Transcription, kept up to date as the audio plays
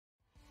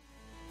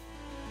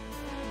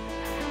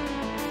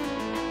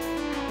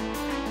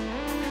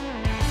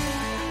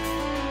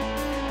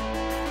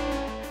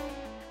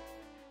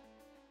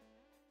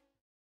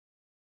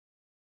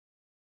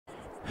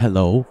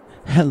Hello,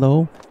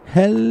 hello,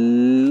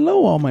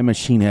 hello, all my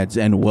machine heads,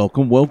 and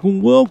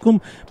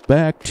welcome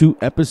back to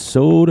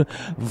episode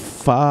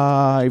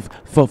 5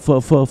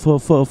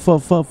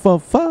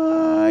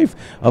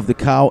 of the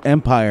Cow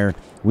Empire.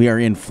 We are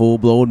in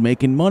full-blown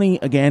making money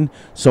again,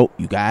 so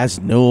you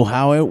guys know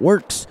how it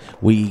works.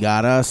 We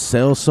gotta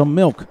sell some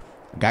milk.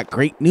 I got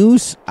great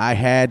news. I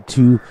had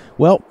to,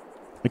 well,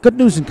 good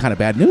news and kind of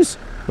bad news,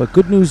 but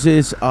good news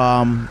is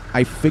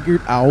I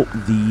figured out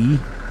the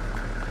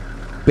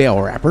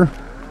bale wrapper.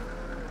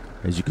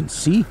 As you can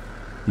see,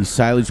 these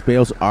silage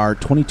bales are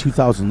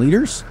 22,000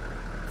 liters.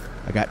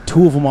 I got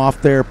 2 of them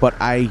off there, but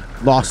I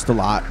lost a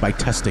lot by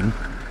testing.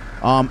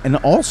 And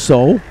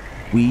also,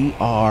 we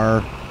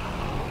are,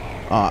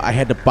 I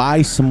had to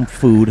buy some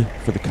food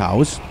for the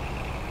cows,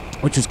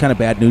 which is kind of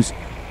bad news.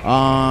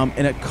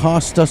 And it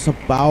cost us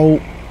about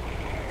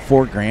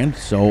 $4,000,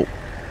 so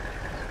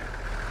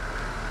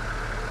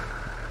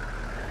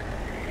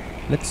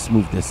let's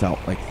move this out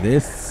like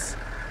this.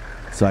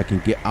 So I can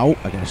get out.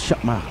 I gotta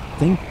shut my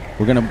thing.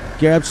 We're gonna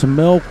grab some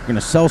milk. We're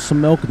gonna sell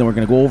some milk, and then we're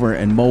gonna go over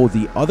and mow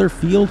the other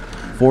field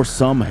for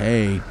some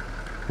hay.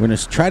 We're gonna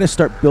try to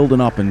start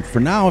building up. And for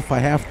now, if I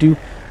have to,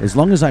 as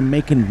long as I'm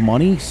making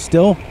money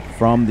still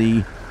from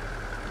the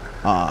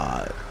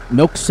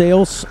milk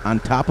sales on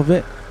top of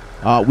it,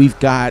 we've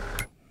got.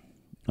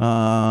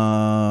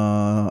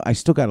 I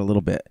still got a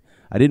little bit.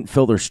 I didn't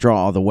fill their straw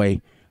all the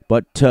way.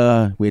 But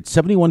we had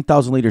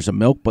 71,000 liters of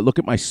milk. But look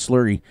at my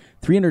slurry,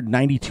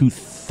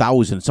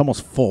 392,000. It's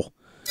almost full.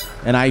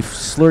 And I've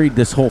slurried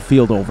this whole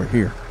field over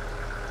here.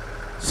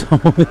 So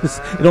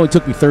it only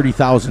took me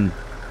 30,000.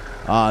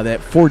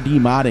 That 4D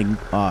modding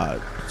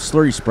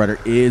slurry spreader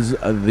is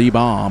the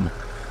bomb.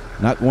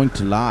 Not going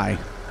to lie.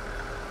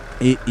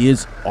 It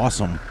is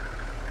awesome.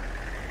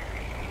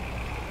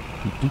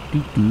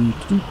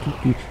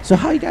 So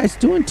how you guys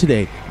doing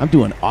today? I'm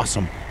doing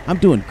awesome. I'm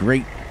doing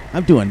great.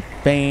 I'm doing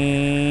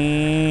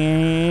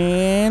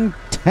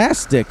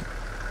fantastic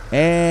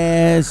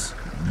as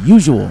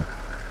usual.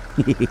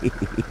 I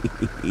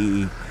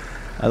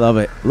love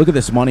it. Look at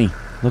this money.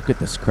 Look at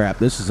this crap.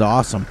 This is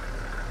awesome.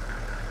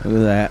 Look at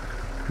that.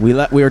 We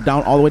were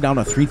down all the way down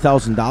to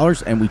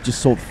 $3,000, and we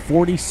just sold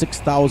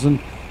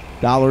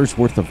 $46,000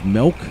 worth of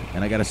milk,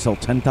 and I got to sell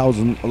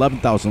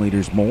 11,000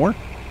 liters more.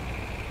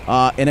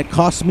 And it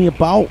cost me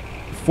about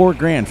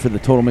 $4,000 for the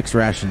total mixed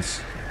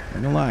rations.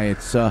 I'm not gonna lie,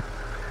 it's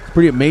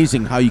pretty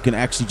amazing how you can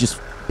actually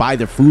just buy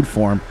their food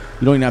for them.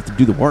 You don't even have to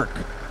do the work.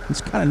 It's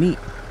kind of neat.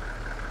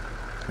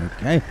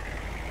 Okay.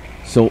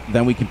 So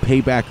then we can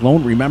pay back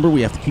loan. Remember,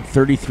 we have to keep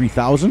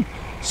 $33,000.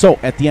 So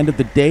at the end of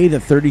the day, the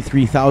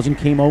 $33,000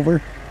 came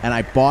over, and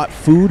I bought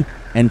food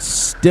and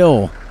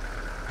still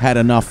had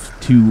enough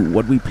to,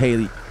 what we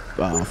pay,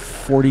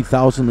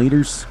 40,000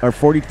 liters or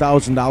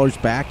 $40,000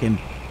 back in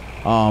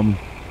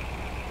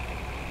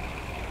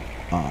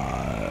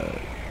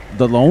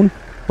the loan.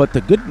 But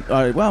the good,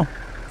 well,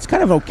 it's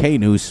kind of okay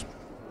news.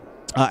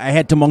 I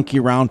had to monkey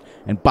around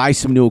and buy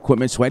some new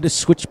equipment, so I had to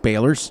switch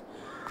balers.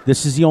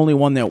 This is the only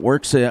one that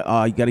works. You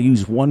got to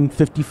use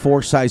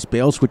 154 size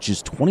bales, which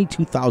is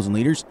 22,000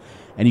 liters,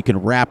 and you can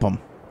wrap them.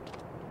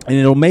 And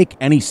it'll make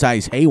any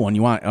size hay one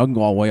you want. I can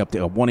go all the way up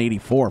to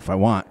 184 if I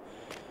want.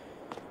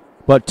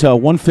 But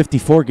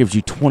 154 gives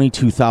you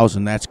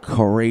 22,000. That's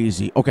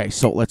crazy. Okay,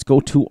 so let's go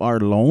to our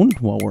loan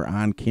while we're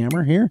on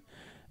camera here.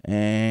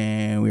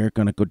 And we're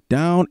going to go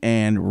down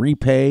and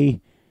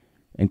repay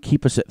and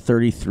keep us at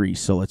 33.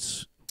 So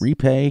let's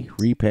repay.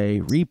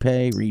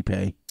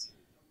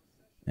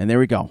 And there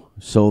we go.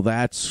 So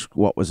that's,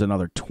 what was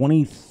another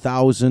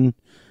 20,000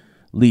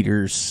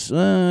 liters.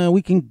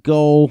 We can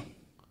go,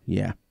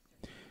 yeah.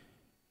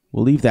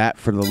 We'll leave that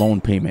for the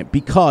loan payment.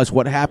 Because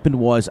what happened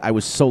was I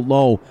was so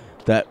low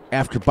that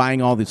after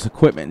buying all this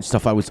equipment and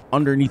stuff, I was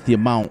underneath the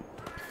amount.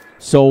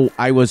 So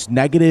I was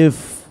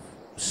negative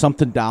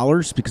something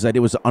dollars because it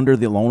was under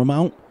the loan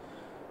amount.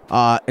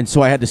 And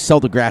so I had to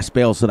sell the grass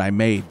bales that I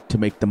made to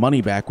make the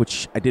money back,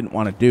 which I didn't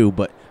want to do,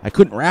 but I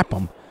couldn't wrap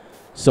them.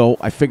 So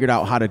I figured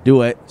out how to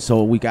do it.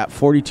 So we got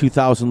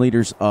 42,000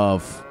 liters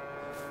of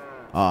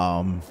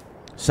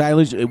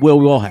silage. We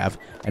will have.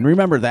 And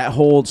remember, that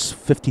holds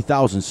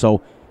 50,000.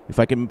 So if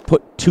I can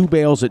put 2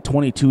 bales at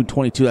 22 and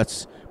 22,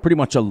 that's pretty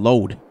much a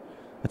load.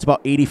 That's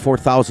about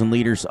 84,000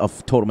 liters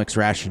of total mixed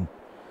ration.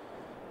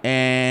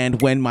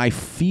 And when my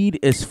feed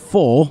is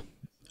full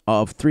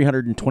of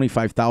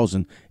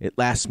 325,000, it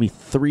lasts me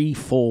 3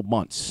 full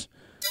months.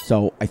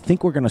 So I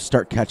think we're going to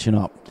start catching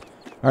up.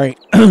 All right.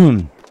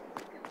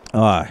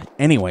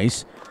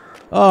 Anyways,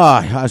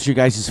 how's your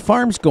guys'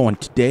 farms going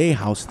today?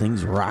 How's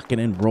things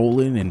rocking and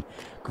rolling and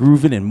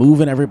grooving and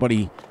moving?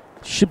 Everybody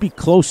should be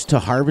close to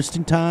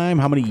harvesting time.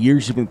 How many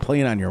years you've been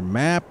playing on your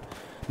map?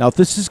 Now,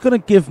 this is going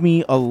to give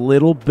me a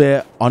little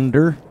bit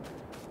under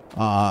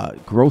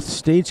growth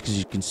stage, because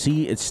you can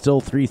see it's still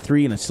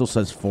 3.3 and it still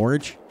says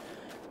forage.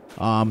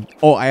 I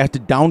have to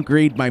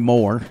downgrade my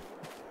mower,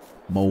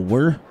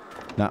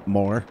 not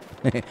more,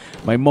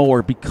 my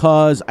mower,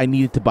 because I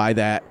needed to buy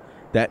that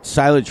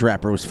silage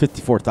wrapper. Was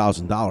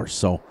 $54,000.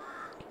 So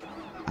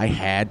I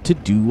had to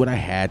do what I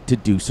had to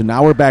do. So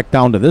now we're back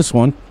down to this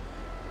one,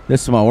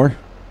 this mower,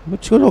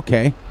 which was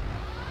okay.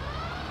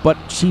 But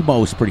she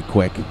mows pretty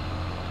quick.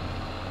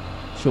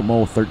 She'll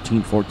mow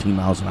 13, 14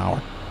 miles an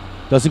hour.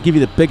 Doesn't give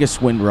you the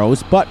biggest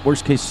windrows, but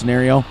worst case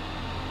scenario,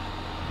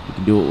 we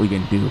can do what we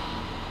can do.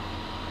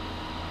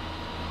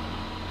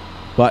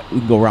 But we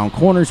can go around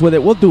corners with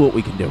it. We'll do what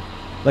we can do.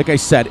 Like I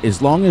said,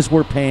 as long as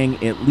we're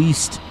paying at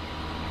least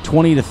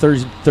 $20,000 to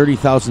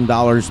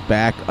 $30,000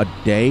 back a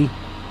day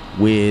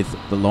with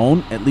the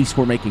loan, at least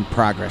we're making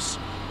progress.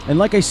 And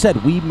like I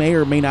said, we may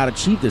or may not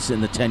achieve this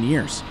in the 10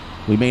 years.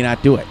 We may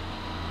not do it.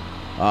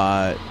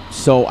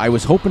 So I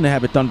was hoping to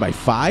have it done by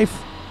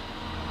 5.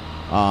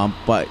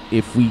 But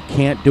if we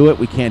can't do it,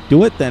 we can't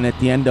do it. Then at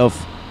the end of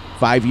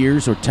 5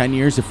 years or 10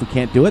 years, if we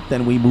can't do it,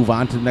 then we move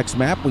on to the next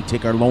map. We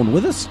take our loan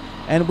with us,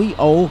 and we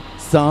owe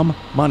some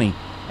money.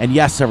 And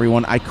yes,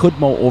 everyone, I could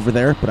mow over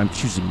there, but I'm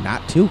choosing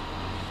not to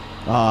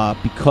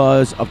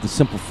because of the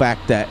simple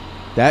fact that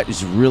that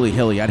is really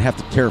hilly. I'd have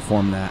to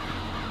terraform that.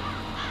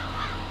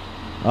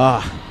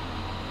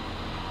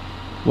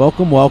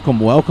 Welcome, welcome,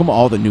 welcome,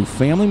 all the new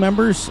family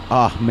members.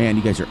 Man,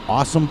 you guys are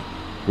awesome.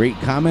 Great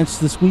comments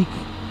this week,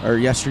 or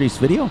yesterday's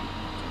video.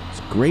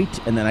 It's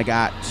great. And then I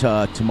got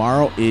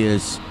tomorrow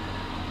is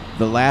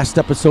the last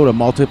episode of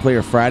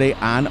Multiplayer Friday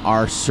on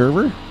our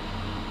server,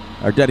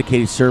 our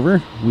dedicated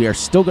server. We are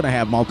still going to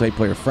have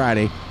Multiplayer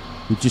Friday.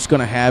 We're just going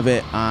to have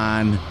it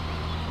on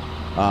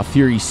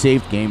Fury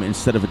saved game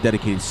instead of a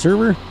dedicated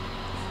server.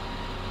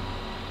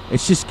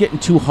 It's just getting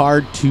too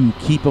hard to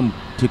keep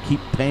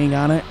paying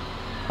on it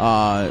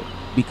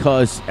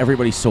because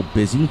everybody's so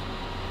busy,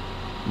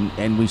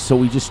 and we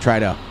just try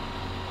to.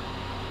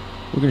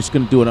 We're just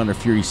going to do it under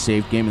Fury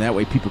saved game, and that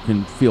way people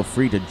can feel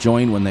free to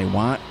join when they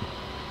want.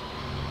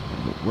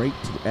 Right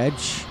to the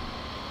edge.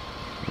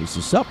 Raise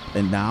this up,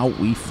 and now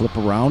we flip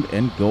around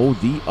and go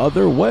the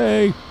other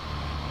way.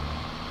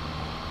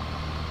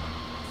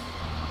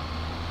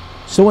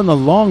 So in the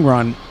long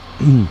run,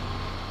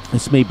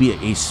 this may be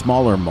a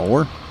smaller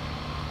mower.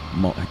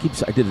 I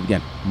did it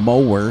again.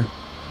 Mower.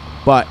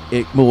 But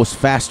it moves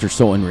faster,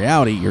 so in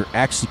reality, you're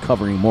actually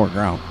covering more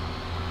ground.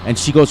 And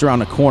she goes around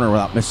the corner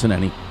without missing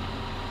any.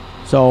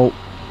 So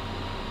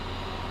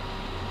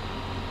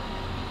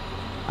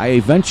I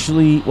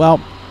eventually, well,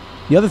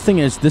 the other thing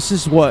is, this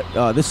is the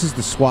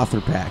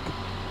swather pack,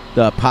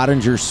 the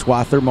Pottinger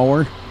swather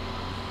mower.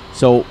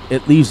 So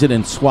it leaves it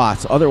in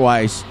swaths.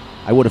 Otherwise,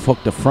 I would have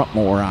hooked a front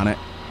mower on it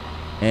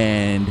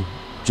and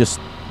just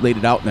laid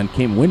it out and then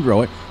came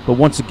windrow it. But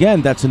once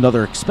again, that's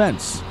another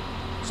expense.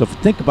 So if you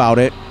think about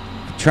it,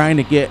 trying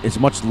to get as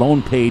much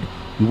loan paid,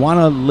 you want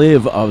to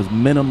live a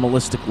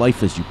minimalistic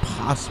life as you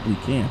possibly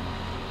can,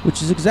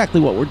 which is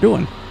exactly what we're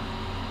doing.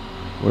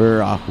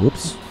 We're,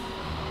 whoops.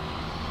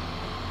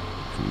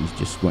 Trees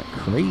just went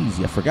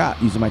crazy. I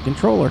forgot using my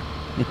controller.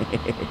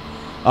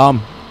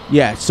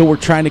 Yeah, so we're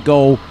trying to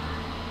go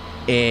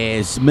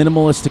as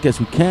minimalistic as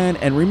we can.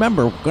 And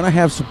remember, we're going to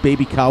have some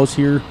baby cows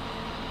here.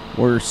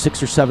 We're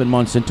 6 or 7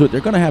 months into it.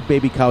 They're going to have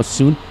baby cows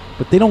soon,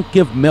 but they don't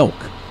give milk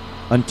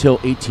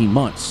until 18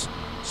 months.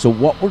 So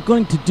what we're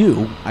going to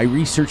do, I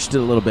researched it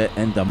a little bit,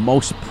 and the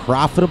most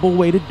profitable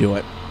way to do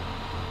it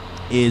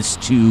is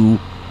to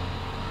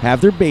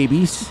have their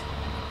babies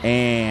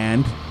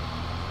and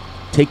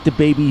take the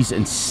babies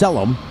and sell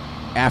them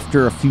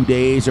after a few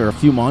days or a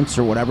few months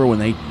or whatever, when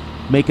they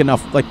make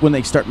enough, like when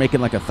they start making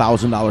like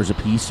 $1,000 a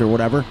piece or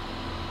whatever,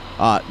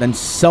 then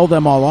sell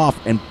them all off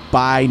and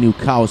buy new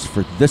cows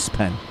for this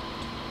pen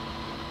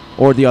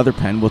or the other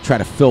pen. We'll try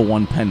to fill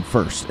one pen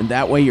first, and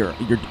that way you're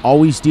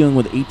always dealing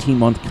with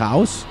 18-month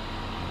cows.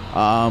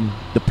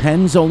 The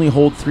pens only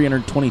hold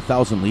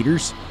 320,000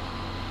 liters.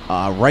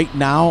 Right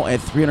now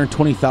at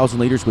 320,000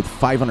 liters with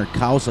 500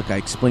 cows, like I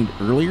explained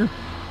earlier,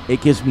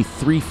 it gives me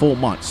 3 full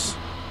months.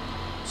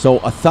 So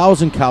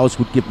 1,000 cows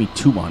would give me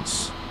 2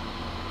 months.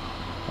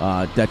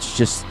 That's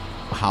just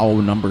how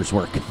numbers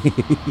work.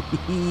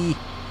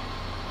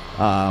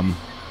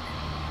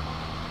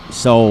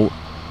 So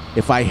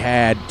if I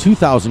had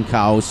 2,000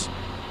 cows,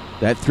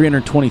 that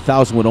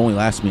 320,000 would only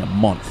last me a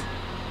month.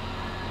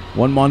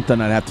 1 month,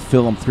 and I'd have to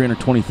fill them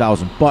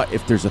 320,000. But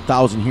if there's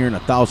 1,000 here and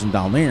 1,000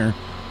 down there,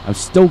 I'm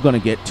still going to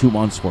get 2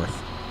 months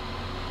worth.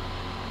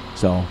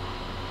 So,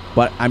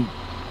 but I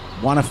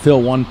want to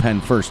fill one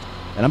pen first.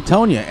 And I'm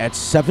telling you, at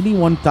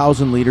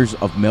 71,000 liters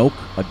of milk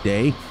a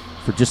day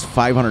for just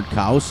 500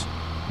 cows,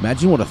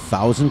 imagine what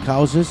 1,000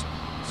 cows is.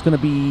 It's going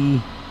to be,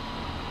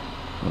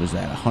 what is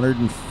that,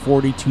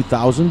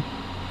 142,000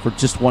 for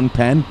just one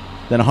pen,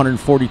 then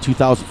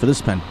 142,000 for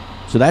this pen.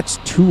 So that's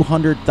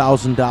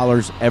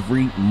 $200,000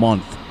 every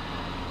month,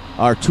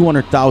 or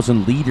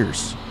 200,000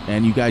 liters.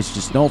 And you guys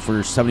just know,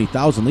 for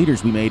 70,000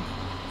 liters, we made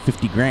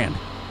 50 grand.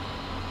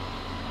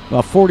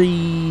 Well,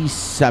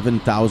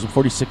 47,000,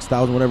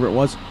 46,000, whatever it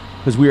was,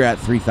 because we were at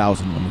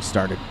 3,000 when we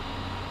started.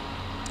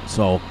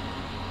 So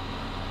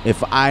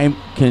if I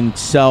can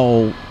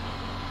sell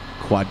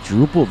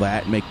quadruple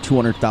that and make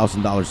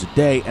 $200,000 a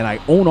day, and I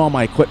own all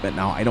my equipment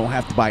now, I don't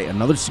have to buy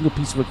another single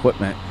piece of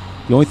equipment.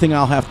 The only thing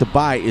I'll have to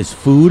buy is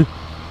food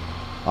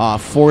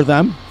for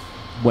them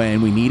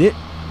when we need it,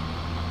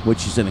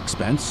 which is an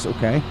expense,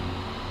 okay?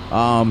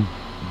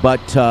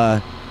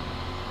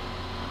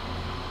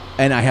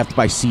 And I have to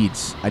buy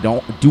seeds.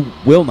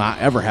 Will not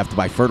ever have to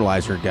buy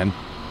fertilizer again.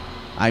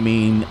 I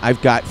mean,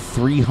 I've got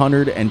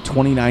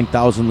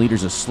 329,000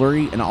 liters of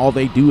slurry, and all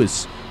they do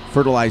is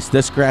fertilize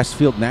this grass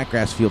field and that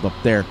grass field up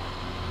there.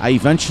 I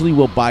eventually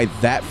will buy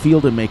that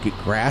field and make it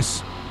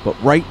grass,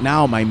 but right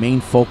now my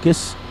main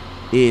focus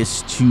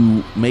is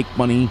to make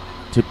money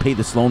to pay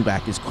this loan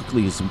back as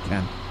quickly as we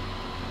can.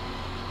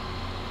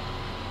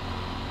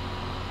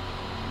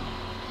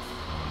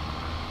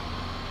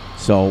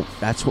 So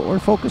that's what we're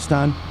focused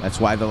on. That's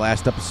why the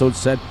last episode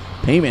said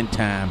payment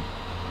time.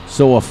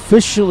 So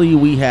officially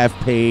we have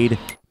paid,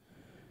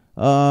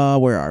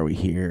 where are we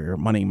here?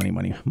 Money.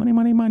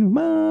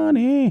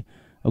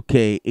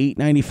 Okay,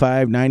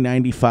 $895,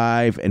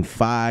 $995, and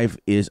 $5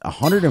 is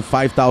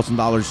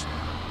 $105,000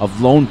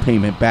 of loan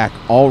payment back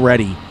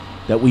already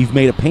that we've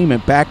made a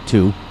payment back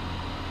to.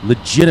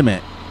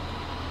 Legitimate.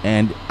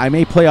 And I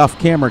may play off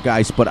camera,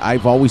 guys, but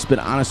I've always been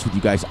honest with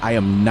you guys. I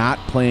am not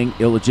playing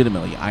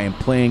illegitimately. I am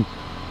playing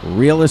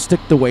realistic.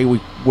 The way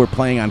we're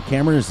playing on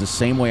camera is the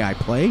same way I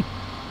play.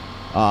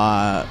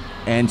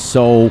 And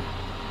so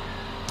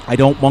I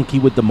don't monkey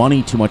with the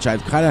money too much. I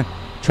kind of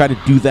try to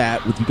do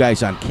that with you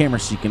guys on camera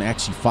so you can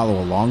actually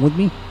follow along with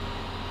me.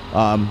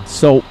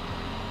 So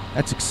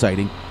that's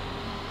exciting.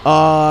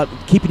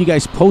 Keeping you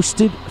guys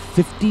posted,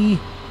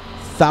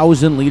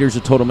 50,000 liters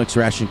of total mixed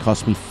ration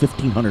cost me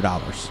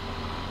 $1,500.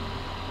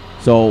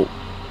 So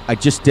I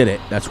just did it.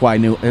 That's why I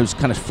knew it was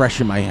kind of fresh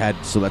in my head.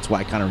 So that's why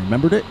I kind of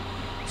remembered it.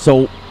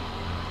 So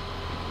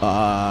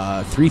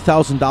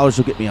 $3,000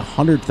 will get me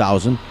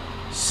 $100,000.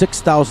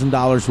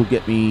 $6,000 will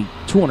get me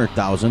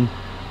 $200,000,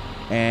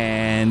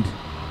 and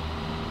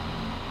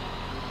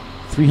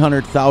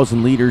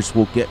 300,000 liters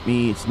will get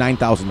me, it's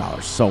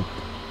 $9,000. So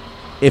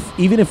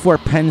even if our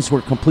pens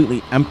were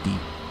completely empty,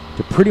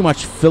 to pretty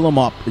much fill them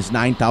up is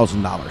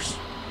 $9,000,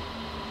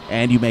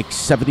 and you make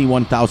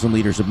 71,000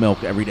 liters of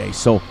milk every day.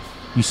 So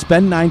you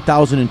spend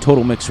 $9,000 in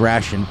total mixed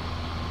ration,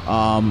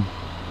 and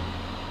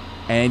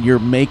you're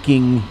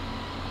making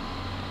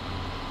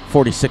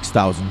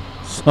 46,000.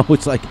 So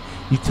it's like,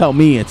 you tell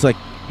me, it's like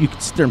you can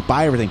sit there and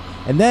buy everything.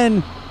 And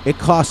then it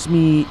costs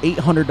me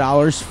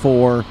 $800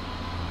 for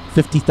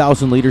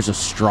 50,000 liters of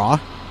straw.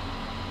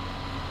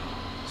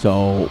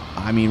 So,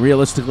 I mean,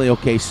 realistically,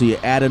 okay, so you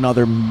add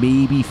another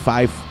maybe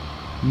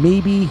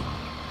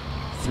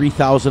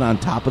 3,000 on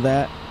top of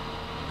that.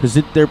 Because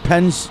their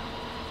pen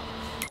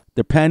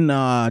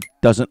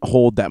doesn't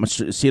hold that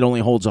much. See, it only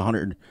holds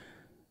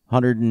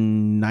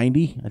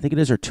 190, I think it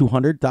is, or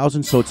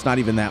 200,000. So it's not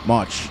even that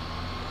much.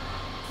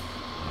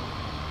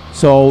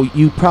 So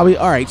you probably,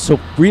 all right, so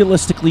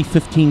realistically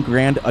 15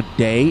 grand a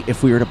day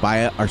if we were to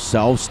buy it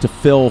ourselves to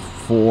fill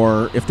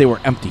for, if they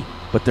were empty,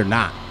 but they're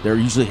not. They're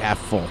usually half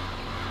full.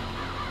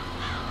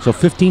 So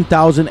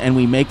 15,000, and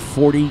we make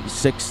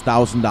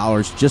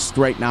 $46,000 just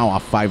right now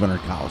off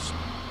 500 cows.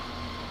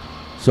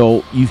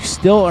 So you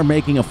still are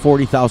making a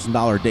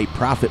 $40,000 a day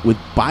profit with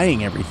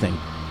buying everything.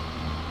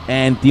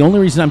 And the only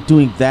reason I'm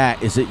doing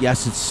that is that,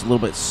 yes, it's a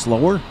little bit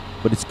slower,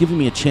 but it's giving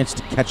me a chance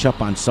to catch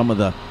up on some of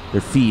their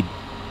feed.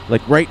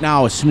 Like right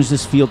now, as soon as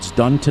this field's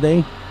done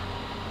today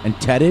and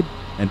tedded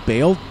and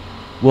baled,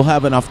 we'll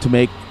have enough to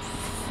make,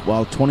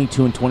 well,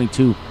 22 and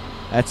 22.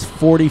 That's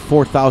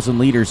 44,000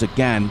 liters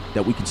again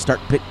that we can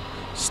start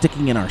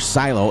sticking in our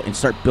silo and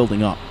start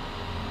building up.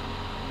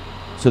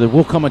 So there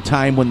will come a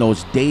time when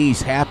those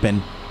days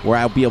happen where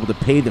I'll be able to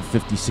pay the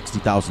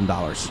 $50,000,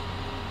 $60,000.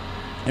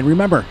 And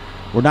remember,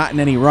 we're not in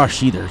any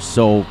rush either,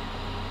 so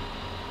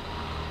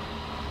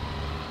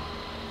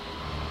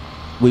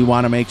we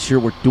want to make sure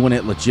we're doing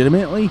it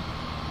legitimately.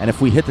 And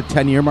if we hit the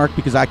 10-year mark,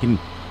 because I'm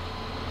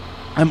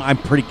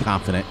pretty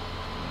confident.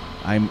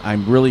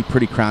 I'm really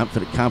pretty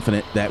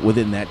confident that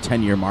within that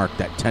 10-year mark,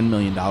 that $10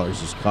 million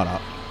is going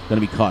to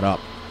be caught up.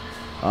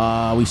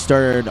 We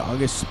started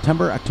August,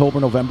 September,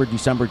 October, November,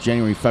 December,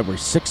 January, February,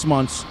 6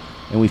 months,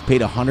 and we've paid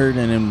 100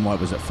 and then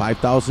what was it,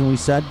 5,000 we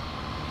said.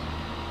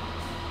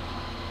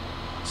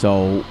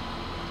 So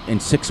in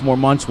 6 more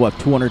months, we'll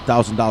have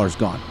 $200,000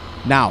 gone.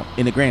 Now,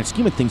 in the grand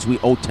scheme of things, we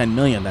owe $10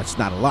 million. That's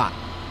not a lot.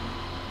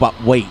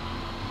 But wait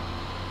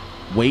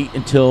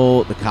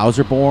until the cows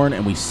are born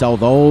and we sell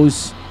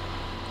those,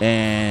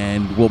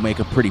 and we'll make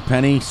a pretty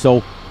penny.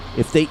 So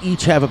if they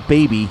each have a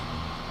baby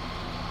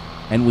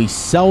and we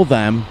sell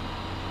them,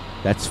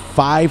 that's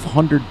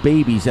 500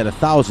 babies at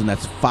 1,000.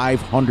 That's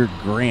 500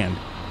 grand.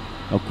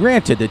 Now,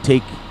 granted, they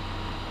take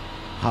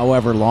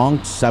however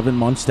long, 7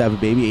 months to have a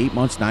baby, 8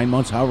 months, 9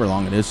 months, however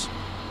long it is.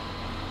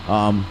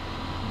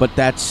 But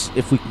that's,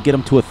 if we can get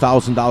them to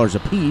 $1,000 a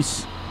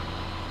piece,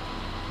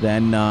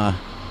 then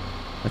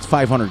that's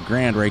 500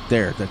 grand right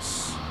there.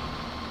 That's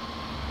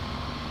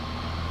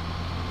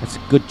a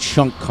good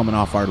chunk coming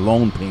off our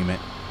loan payment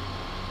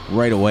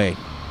right away.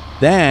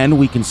 Then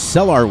we can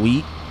sell our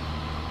wheat.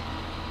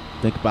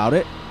 Think about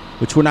it,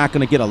 which we're not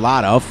going to get a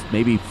lot of,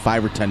 maybe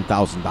 $5,000 or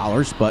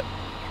 $10,000, but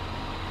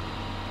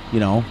you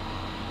know,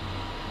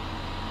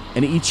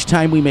 And each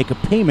time we make a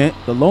payment,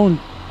 the loan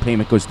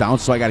payment goes down,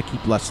 so I got to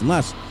keep less and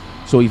less.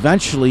 So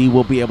eventually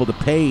we'll be able to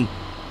pay,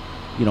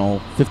 you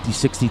know, 50,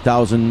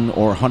 60,000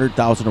 or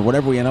 100,000 or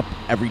whatever we end up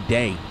every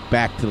day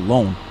back to the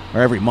loan,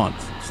 or every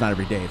month. It's not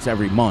every day, it's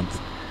every month.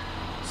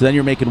 So then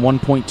you're making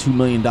 $1.2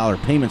 million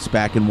payments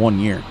back in 1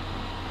 year.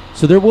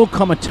 So there will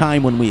come a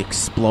time when we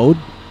explode,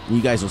 and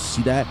you guys will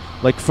see that.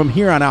 Like from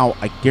here on out,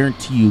 I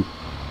guarantee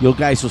you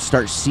guys will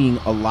start seeing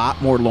a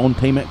lot more loan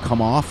payment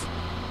come off,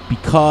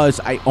 because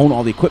I own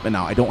all the equipment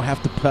now. I don't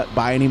have to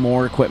buy any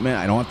more equipment.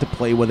 I don't have to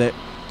play with it.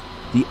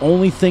 The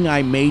only thing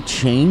I may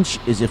change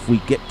is if we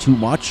get too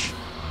much,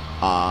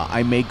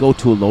 I may go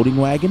to a loading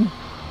wagon,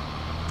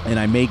 and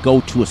I may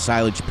go to a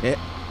silage pit,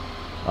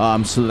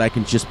 so that I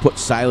can just put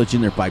silage in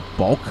there by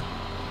bulk,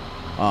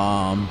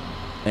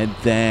 and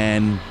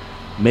then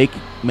make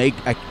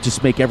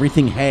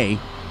everything hay,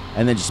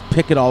 and then just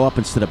pick it all up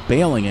instead of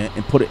baling it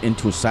and put it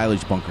into a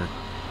silage bunker.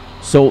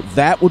 So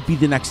that would be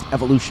the next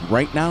evolution.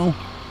 Right now,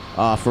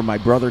 for my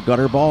brother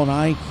Gutterball and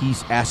I,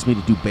 he's asked me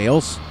to do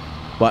bales.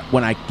 But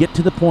when I get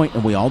to the point,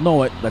 and we all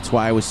know it, that's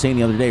why I was saying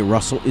the other day,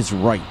 Russell is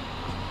right.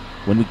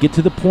 When we get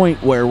to the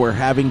point where we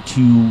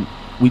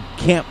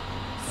can't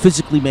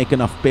physically make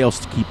enough bales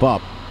to keep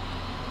up,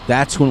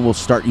 that's when we'll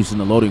start using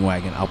the loading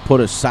wagon. I'll put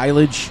a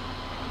silage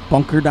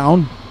bunker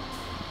down,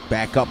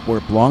 back up where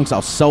it belongs.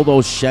 I'll sell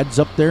those sheds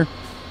up there,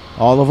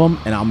 all of them,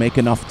 and I'll make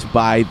enough to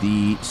buy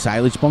the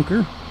silage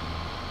bunker.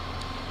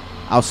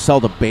 I'll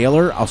sell the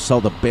baler. I'll sell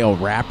the bale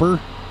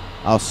wrapper.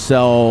 I'll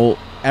sell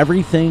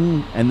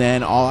everything, and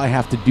then all I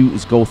have to do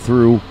is go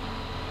through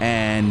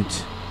and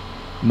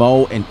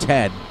mow and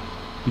ted,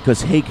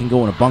 because hay can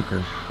go in a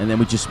bunker, and then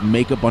we just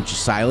make a bunch of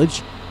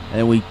silage, and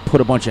then we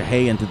put a bunch of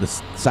hay into the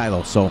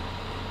silo. So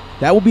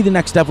that will be the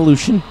next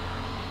evolution.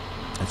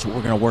 That's what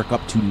we're going to work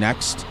up to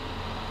next.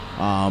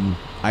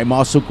 I'm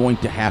also going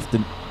to have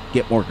to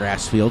get more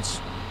grass fields.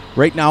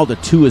 Right now the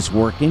 2 is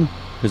working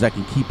because I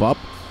can keep up,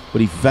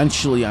 but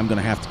eventually I'm going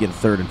to have to get a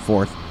 3rd and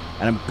 4th,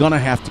 and I'm going to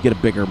have to get a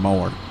bigger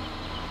mower,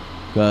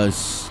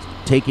 because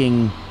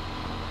taking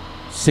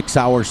 6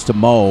 hours to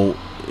mow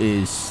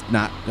is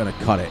not going to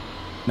cut it.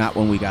 Not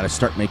when we got to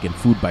start making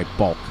food by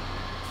bulk.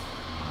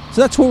 So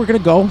that's where we're going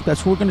to go.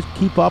 That's where we're going to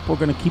keep up. We're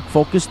going to keep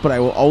focused, but I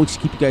will always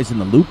keep you guys in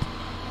the loop.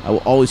 I will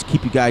always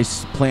keep you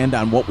guys planned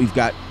on what we've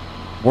got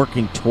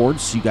working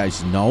towards, so you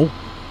guys know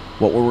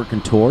what we're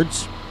working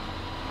towards.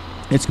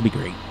 It's going to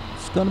be great.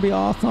 It's going to be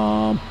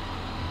awesome.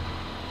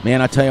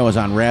 Man, I tell you, I was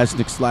on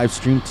Raznik's live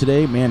stream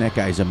today. Man, that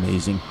guy's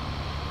amazing.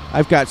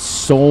 I've got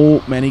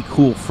so many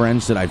cool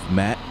friends that I've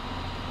met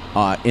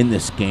in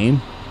this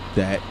game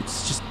that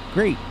it's just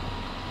great.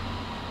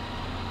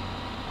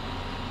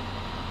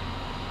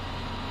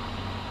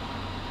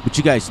 But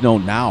you guys know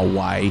now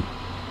why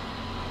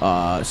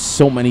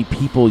so many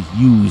people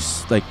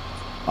use like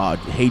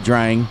hay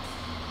drying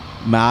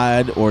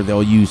mod, or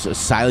they'll use a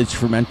silage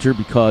fermenter,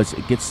 because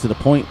it gets to the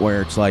point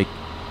where it's like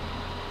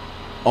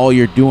all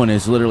you're doing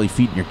is literally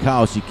feeding your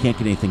cows. You can't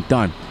get anything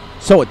done.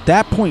 So at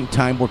that point in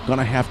time, we're going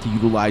to have to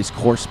utilize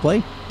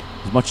courseplay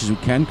as much as we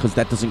can, because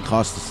that doesn't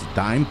cost us a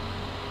dime.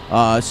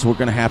 So we're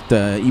going to have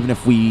to, even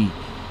if we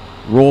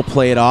role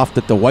play it off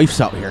that the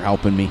wife's out here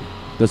helping me,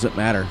 doesn't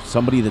matter.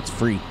 Somebody that's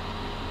free,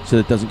 so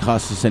that it doesn't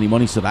cost us any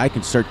money, so that I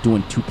can start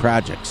doing 2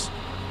 projects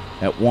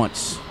at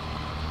once.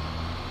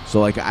 So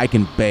like I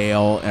can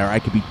bale, or I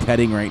could be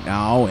tedding right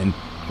now, and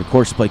the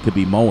courseplay could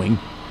be mowing.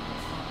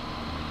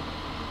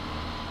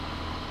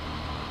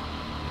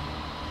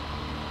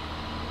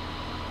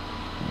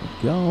 There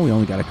we go. We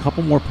only got a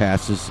couple more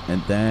passes,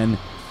 and then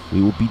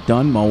we will be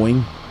done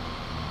mowing,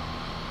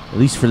 at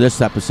least for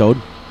this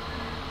episode.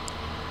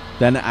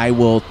 Then I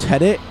will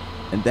ted it,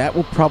 and that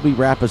will probably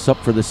wrap us up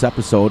for this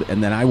episode,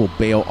 and then I will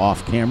bail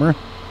off camera,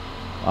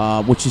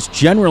 which is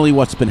generally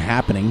what's been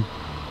happening.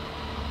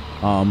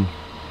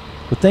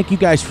 But thank you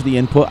guys for the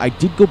input. I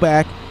did go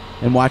back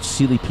and watch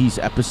Sealy P's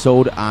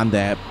episode on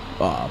that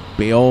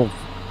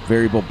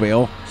variable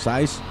bail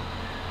size,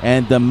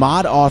 and the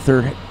mod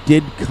author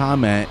did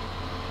comment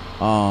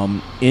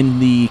in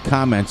the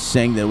comments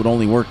saying that it would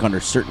only work under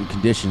certain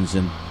conditions,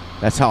 and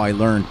that's how I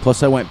learned.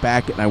 Plus I went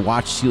back and I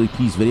watched Sealy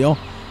P's video,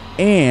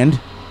 and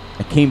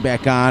I came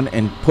back on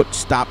and put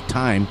stop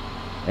time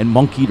and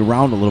monkeyed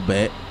around a little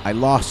bit. I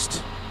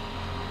lost,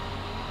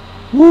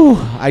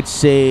 I'd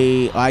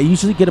say I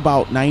usually get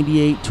about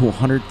 98 to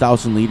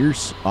 100,000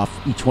 liters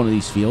off each one of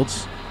these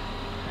fields.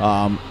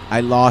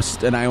 I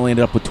lost, and I only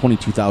ended up with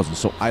 22,000,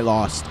 so I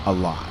lost a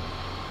lot.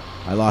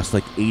 I lost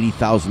like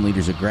 80,000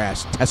 liters of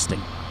grass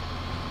testing.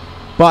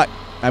 But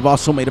I've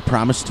also made a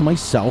promise to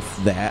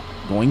myself that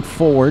going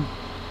forward,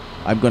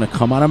 I'm going to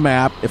come on a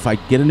map. If I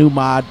get a new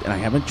mod and I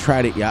haven't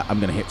tried it yet, I'm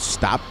going to hit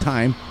stop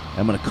time.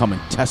 I'm going to come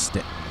and test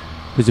it.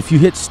 Because if you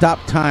hit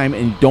stop time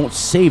and you don't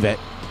save it,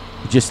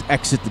 you just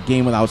exit the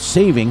game without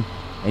saving,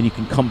 and you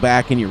can come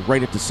back and you're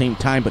right at the same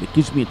time, but it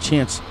gives me a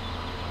chance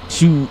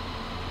to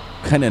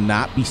kind of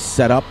not be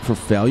set up for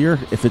failure.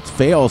 If it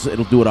fails,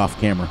 it'll do it off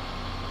camera.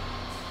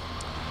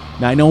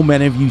 Now, I know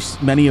many of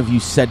you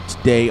said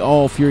today,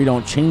 oh, Fury,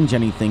 don't change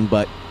anything,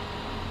 but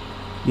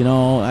You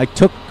know, I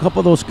took a couple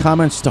of those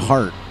comments to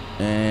heart,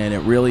 and it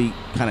really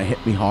kind of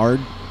hit me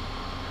hard.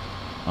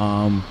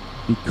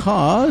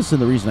 Because, and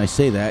the reason I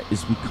say that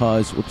is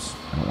because, whoops,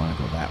 I don't want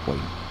to go that way.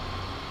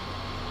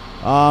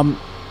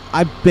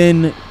 I've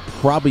been,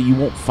 probably you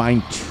won't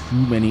find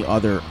too many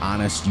other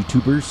honest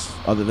YouTubers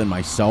other than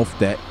myself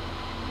that,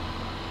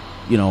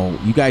 you know,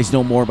 you guys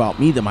know more about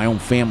me than my own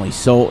family.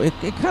 So it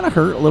kind of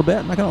hurt a little bit,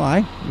 I'm not going to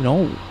lie. You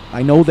know,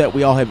 I know that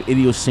we all have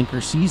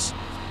idiosyncrasies,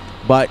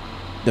 but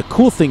the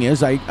cool thing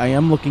is I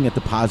am looking at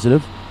the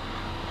positive.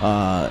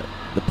 The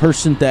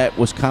person that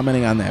was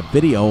commenting on that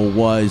video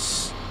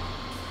has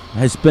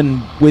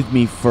been with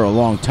me for a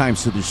long time,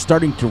 so they're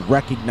starting to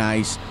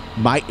recognize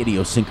my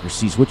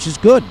idiosyncrasies, which is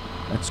good.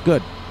 That's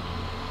good.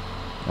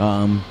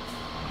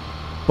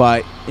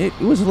 But it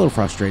was a little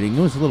frustrating.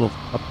 It was a little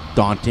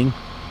daunting.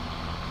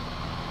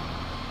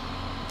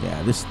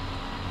 Yeah, this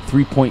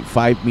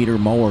 3.5 meter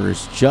mower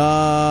is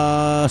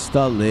just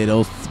a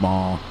little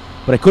small.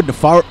 But I couldn't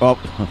afford. Oh,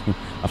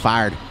 I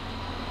fired.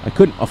 I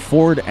couldn't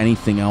afford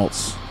anything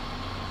else.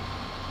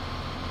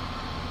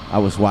 I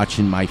was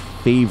watching my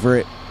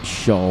favorite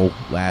show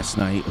last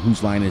night.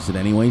 Whose Line Is It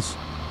Anyways?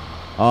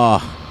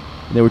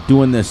 They were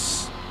doing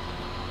this.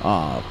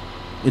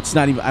 It's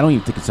not even. I don't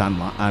even think it's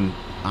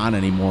on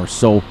anymore.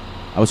 So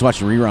I was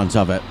watching reruns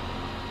of it.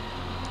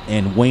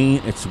 And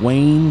Wayne. It's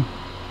Wayne.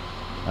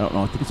 I don't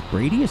know. I think it's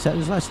Brady. Is that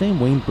his last name?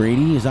 Wayne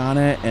Brady is on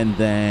it, and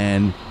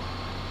then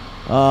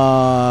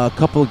a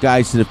couple of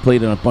guys that have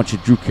played on a bunch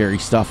of Drew Carey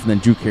stuff, and then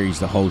Drew Carey's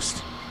the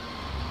host.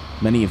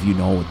 Many of you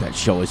know what that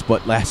show is,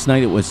 but last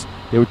night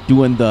they were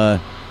doing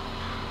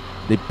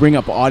they bring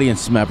up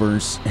audience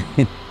members,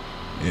 and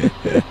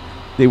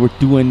they were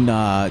doing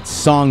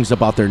songs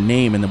about their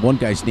name, and the one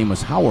guy's name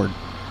was Howard,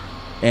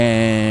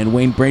 and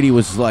Wayne Brady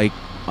was like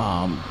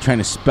trying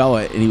to spell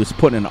it, and he was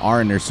putting an R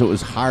in there, so it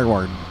was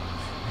Howard.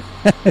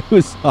 It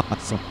was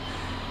awesome.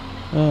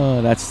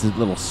 Oh, that's the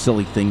little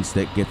silly things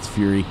that gets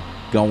Fury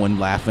going,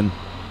 laughing.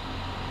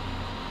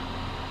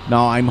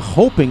 Now, I'm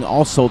hoping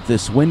also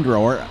this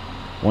windrower,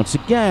 once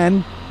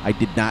again, I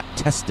did not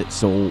test it,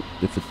 so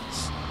if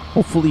it's,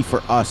 hopefully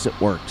for us it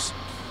works.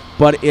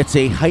 But it's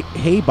a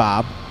hay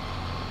bob,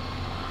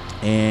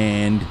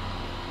 and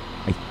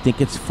I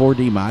think it's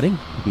 4D modding,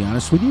 to be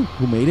honest with you.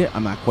 Who made it?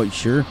 I'm not quite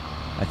sure.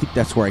 I think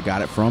that's where I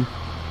got it from.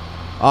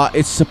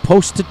 It's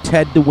supposed to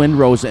TED the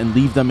windrows and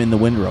leave them in the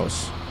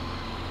windrows.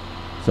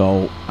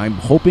 So I'm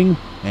hoping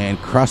and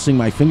crossing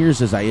my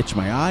fingers as I itch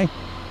my eye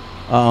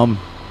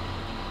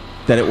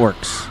that it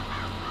works.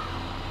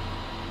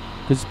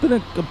 Because it's been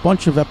a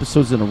bunch of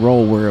episodes in a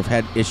row where I've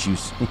had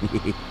issues.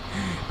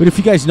 But if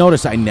you guys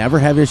notice, I never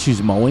have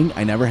issues mowing.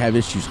 I never have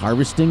issues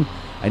harvesting.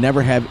 I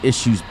never have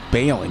issues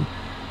baling.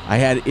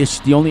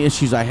 The only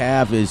issues I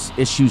have is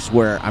issues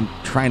where I'm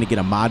trying to get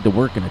a mod to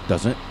work and it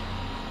doesn't.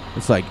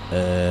 It's like,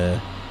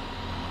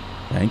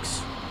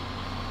 thanks.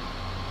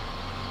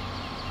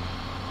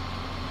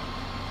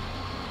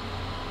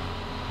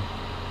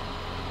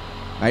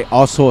 I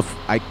also, if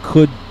I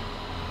could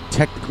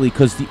technically,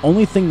 because the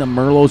only thing the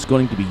Merlot is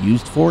going to be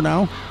used for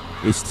now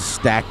is to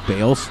stack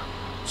bales.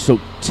 So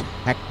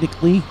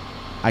technically,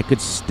 I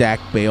could stack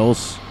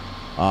bales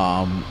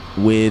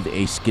with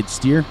a skid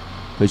steer,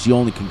 because you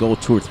only can go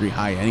 2 or 3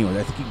 high anyway.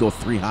 I think you can go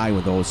 3 high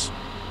with those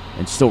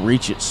and still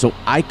reach it. So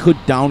I could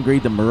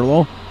downgrade the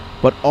Merlot,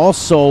 but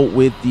also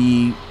with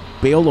the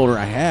bale loader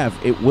I have,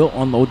 it will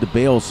unload the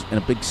bales in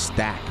a big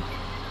stack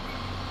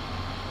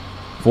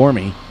for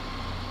me.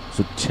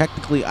 So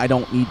technically, I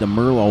don't need the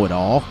Merlot at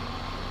all.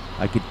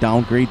 I could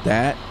downgrade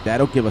that.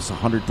 That'll give us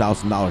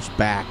 $100,000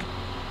 back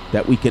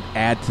that we could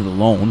add to the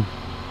loan.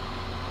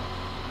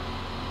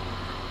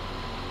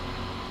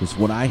 Because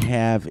what I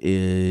have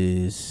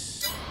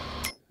is,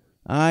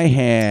 I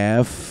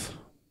have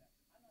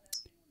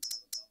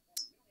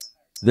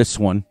this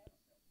one,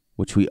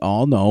 which we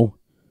all know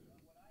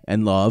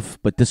and love,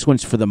 but this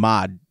one's for the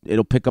mod.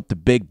 It'll pick up the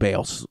big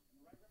bales.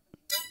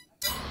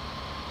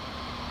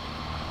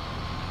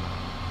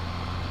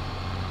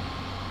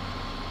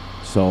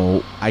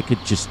 So I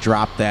could just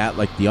drop that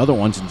like the other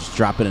ones and just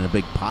drop it in a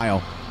big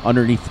pile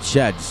underneath the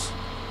sheds.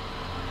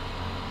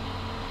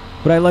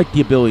 But I like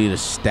the ability to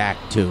stack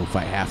too if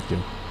I have to.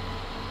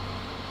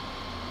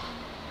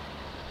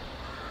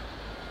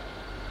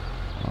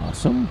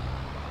 Awesome.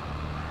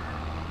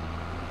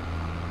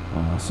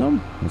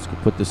 Awesome. Let's go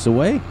put this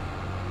away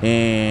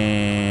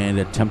and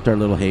attempt our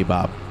little hay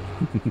bob.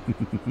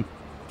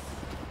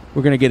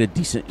 We're gonna get a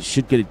decent,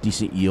 should get a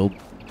decent yield.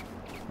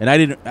 And I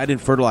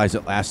didn't fertilize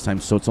it last time,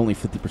 so it's only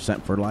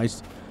 50%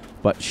 fertilized.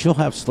 But she'll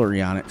have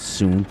slurry on it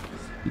soon.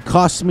 It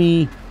cost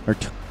me, or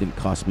didn't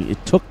cost me.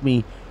 It took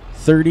me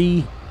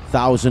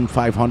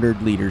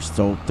 30,500 liters.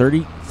 So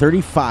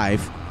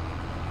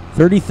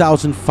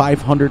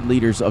 30,500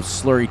 liters of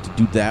slurry to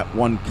do that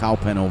one cow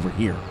pen over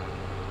here.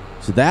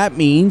 So that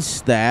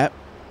means that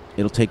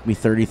it'll take me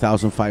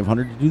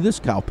 30,500 to do this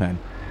cow pen.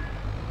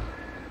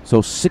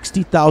 So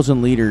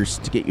 60,000 liters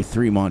to get you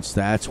 3 months.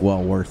 That's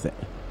well worth it.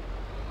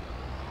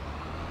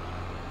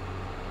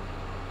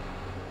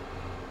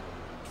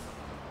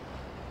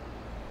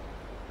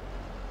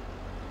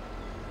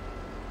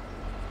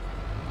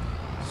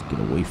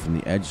 away from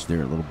the edge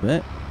there a little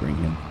bit. Bring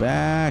him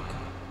back.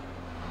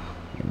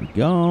 There we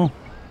go.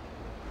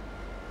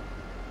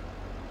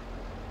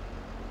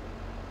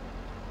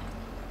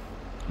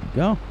 There we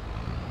go.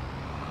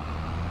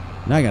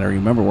 Now I got to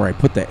remember where I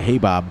put that hay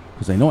bob,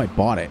 because I know I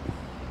bought it.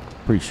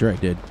 Pretty sure I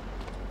did.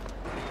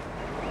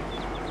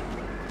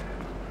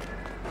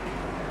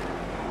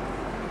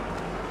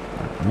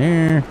 Right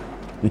there.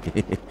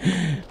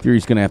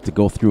 Fury's going to have to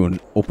go through and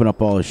open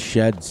up all his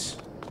sheds.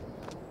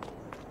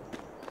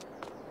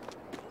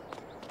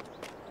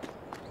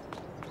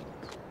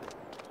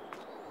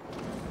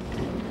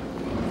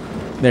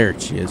 There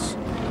she is.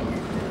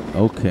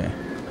 Okay.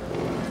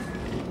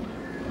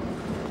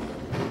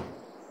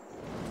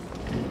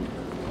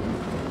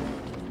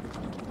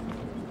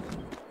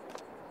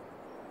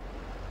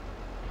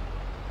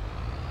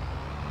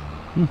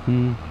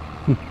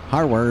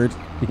 Howard.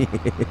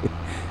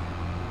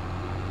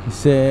 He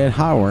said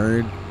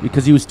Howard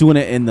because he was doing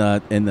it in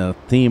the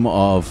theme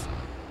of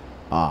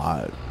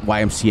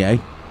YMCA.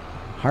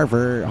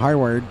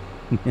 Harvard.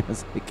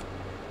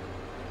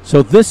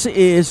 So this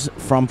is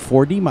from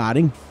 4D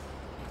Modding.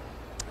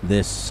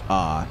 This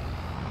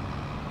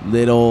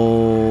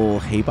little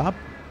hay bob.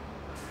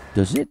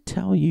 Does it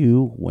tell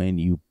you when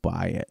you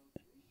buy it?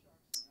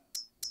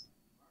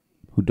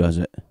 Who does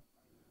it?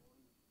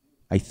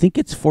 I think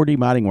it's 4D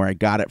Modding where I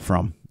got it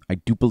from. I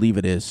do believe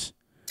it is.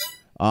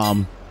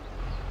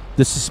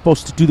 This is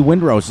supposed to do the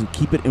windrows and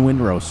keep it in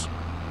windrows.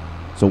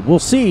 So we'll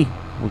see.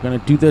 We're going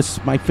to do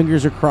this. My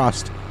fingers are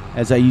crossed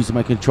as I use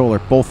my controller.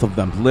 Both of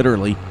them,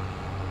 literally,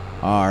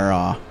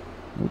 are...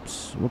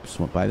 Whoops,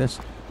 went by this.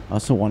 I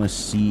also want to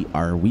see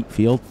our wheat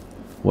field.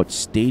 What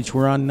stage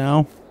we're on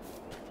now.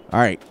 All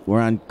right,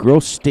 we're on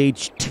growth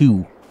stage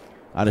 2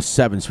 out of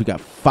 7. So we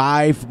got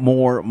 5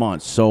 more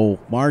months. So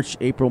March,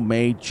 April,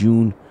 May,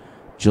 June...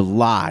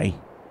 July,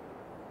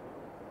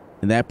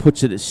 and that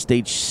puts it at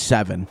stage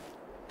 7.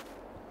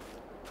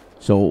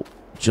 So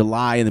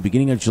July, in the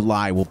beginning of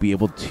July, we'll be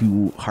able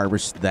to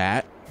harvest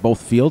that,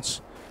 both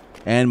fields,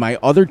 and my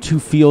other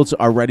 2 fields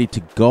are ready to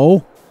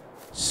go.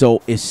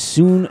 So as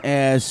soon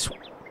as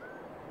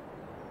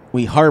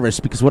we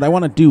harvest, because what I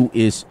want to do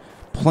is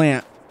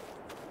plant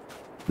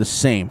the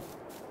same.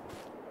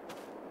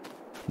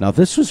 Now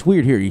this was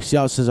weird here. You see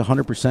how it says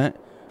 100%?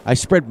 I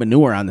spread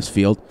manure on this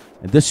field,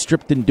 and this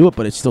strip didn't do it,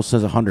 but it still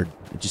says 100.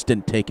 It just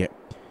didn't take it.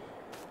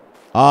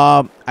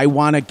 I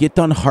want to get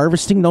done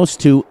harvesting those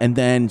 2, and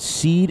then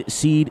seed,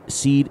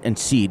 and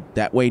seed.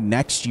 That way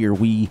next year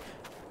we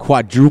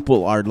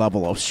quadruple our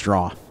level of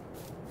straw.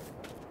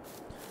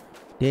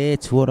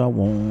 That's what I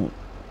want.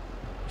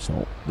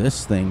 So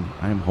this thing,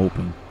 I'm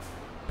hoping.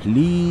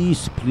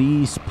 Please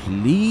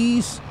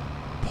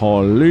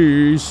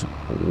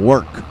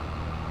work.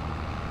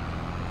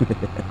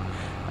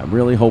 I'm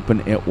really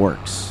hoping it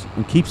works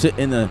and keeps it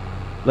in the,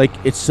 like,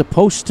 it's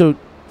supposed to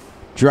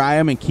dry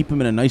them and keep them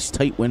in a nice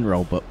tight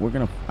windrow, but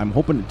I'm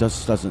hoping it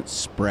doesn't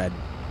spread.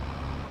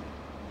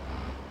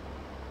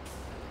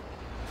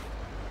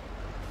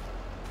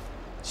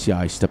 See how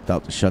I stepped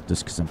out to shut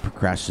this because I'm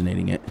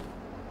procrastinating it.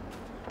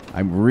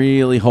 I'm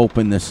really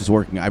hoping this is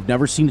working. I've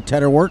never seen a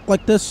tedder work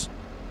like this,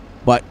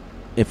 but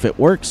if it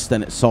works,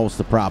 then it solves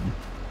the problem.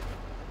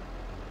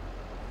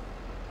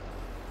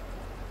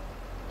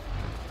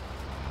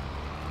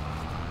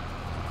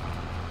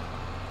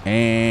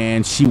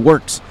 And she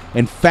works.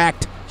 In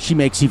fact, she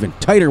makes even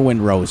tighter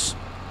windrows.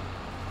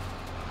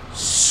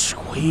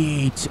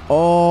 Sweet.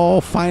 Oh,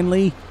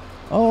 finally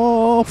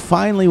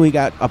we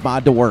got a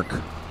mod to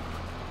work.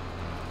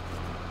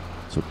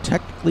 So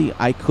technically,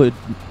 I could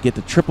get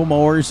the triple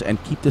mowers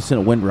and keep this in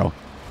a windrow.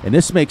 And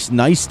this makes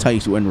nice,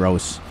 tight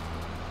windrows.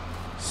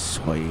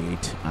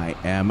 Sweet. I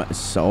am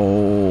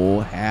so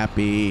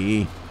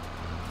happy.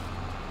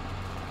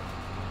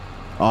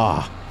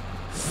 Ah,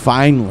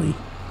 finally.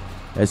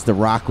 As The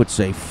Rock would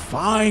say,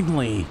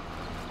 finally,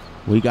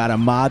 we got a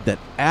mod that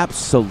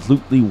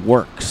absolutely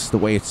works the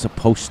way it's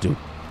supposed to.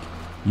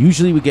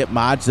 Usually we get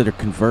mods that are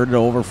converted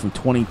over from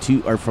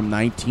 22 or from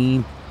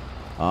 19,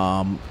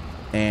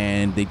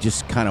 and they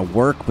just kind of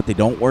work, but they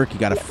don't work. You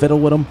got to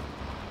fiddle with them.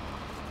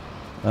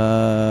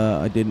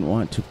 I didn't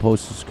want to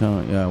post this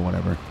comment. Yeah,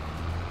 whatever.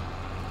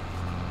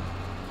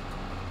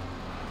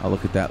 I'll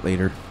look at that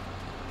later.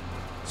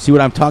 See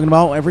what I'm talking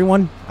about,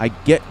 everyone? I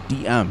get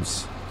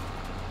DMs.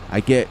 I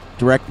get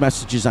direct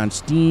messages on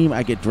Steam.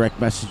 I get direct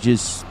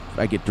messages.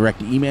 I get direct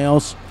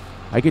emails.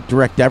 I get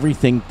direct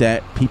everything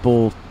that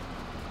people,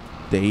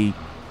 they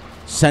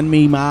send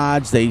me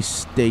mods. They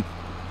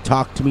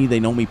talk to me. They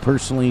know me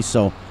personally,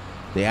 so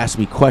they ask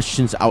me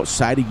questions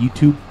outside of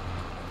YouTube.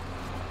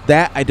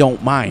 That I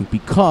don't mind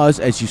because,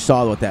 as you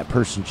saw what that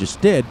person just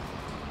did,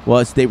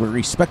 was they were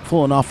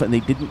respectful enough and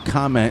they didn't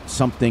comment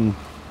something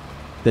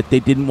that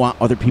they didn't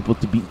want other people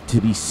to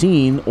be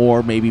seen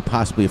or maybe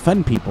possibly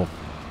offend people.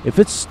 If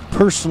it's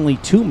personally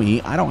to me,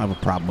 I don't have a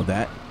problem with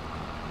that.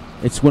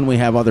 It's when we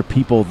have other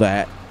people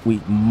that we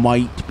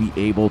might be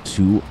able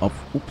to...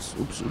 oops.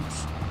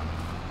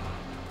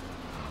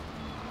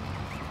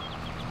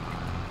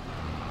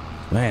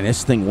 Man,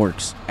 this thing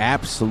works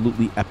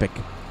absolutely epic.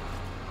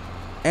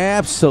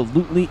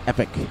 absolutely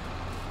epic.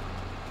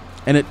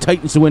 And it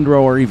tightens the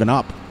windrower even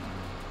up.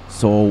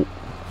 So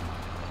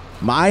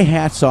my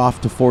hat's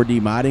off to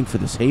 4D modding for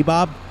this hay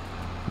bob.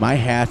 My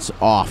hat's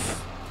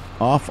off.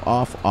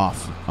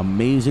 Off.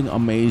 Amazing,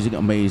 amazing,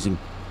 amazing.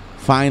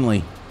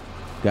 Finally,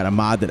 got a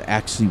mod that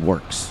actually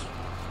works.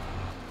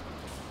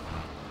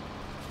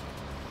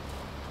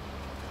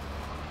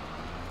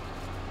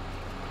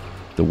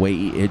 The way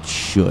it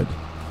should.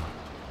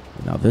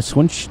 Now this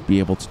one should be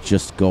able to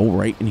just go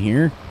right in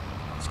here.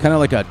 It's kind of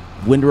like a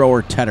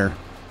windrower tedder.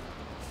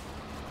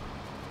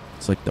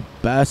 It's like the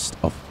best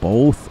of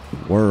both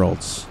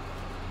worlds.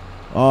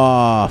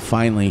 Oh,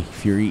 finally,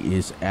 Fury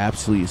is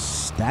absolutely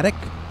ecstatic.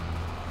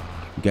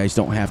 You guys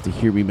don't have to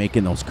hear me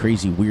making those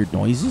crazy weird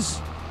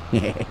noises.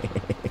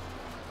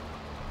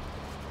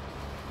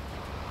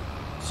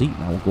 See,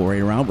 now we'll go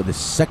right around with the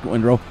second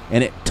windrow,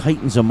 and it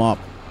tightens them up.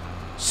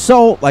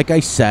 So, like I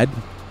said,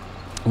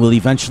 we'll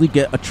eventually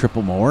get a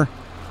triple mower,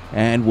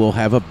 and we'll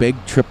have a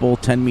big triple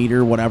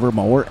 10-meter whatever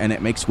mower, and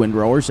it makes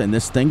windrowers, and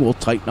this thing will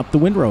tighten up the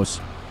windrows.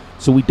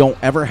 So we don't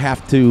ever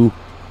have to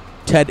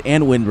TED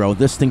and windrow.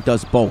 This thing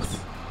does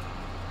both.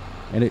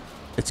 And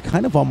it's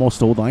kind of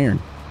almost old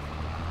iron.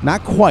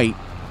 Not quite.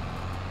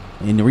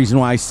 And the reason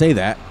why I say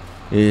that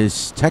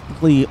is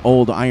technically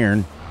old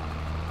iron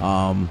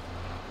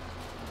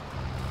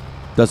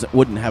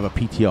wouldn't have a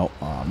PTO.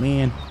 Oh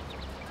man.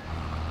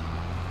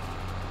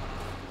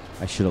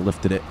 I should have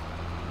lifted it.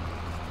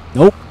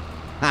 Nope.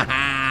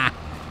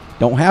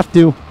 Don't have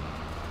to.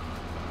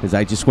 Because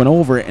I just went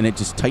over it and it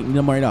just tightened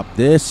them right up.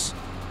 This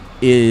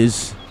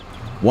is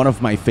one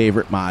of my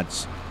favorite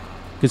mods.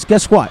 Because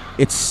guess what?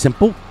 It's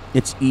simple.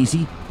 It's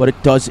easy, but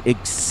it does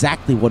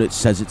exactly what it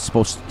says it's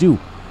supposed to do.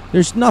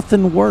 There's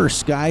nothing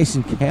worse, guys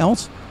and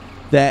gals,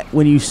 that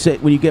when you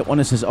get one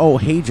that says, "Oh,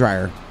 hay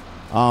dryer."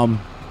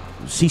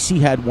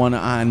 CC had one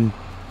on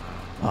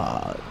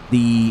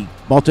the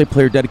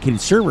multiplayer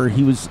dedicated server.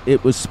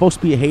 It was supposed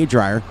to be a hay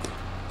dryer.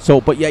 So,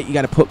 but yet you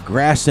got to put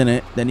grass in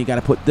it. Then you got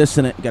to put this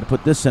in it. You got to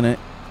put this in it.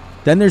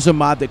 Then there's a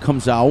mod that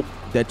comes out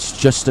that's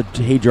just a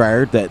hay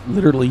dryer that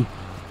literally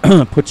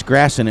puts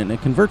grass in it and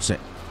it converts it.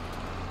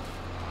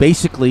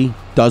 Basically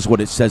does what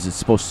it says it's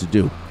supposed to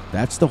do.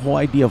 That's the whole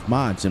idea of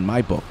mods in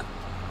my book.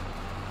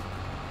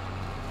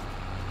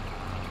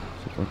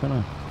 So we're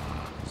gonna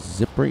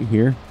zip right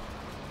here.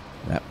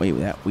 That way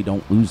that we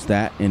don't lose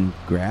that in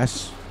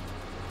grass.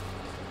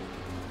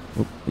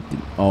 Oh, it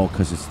didn't. Oh,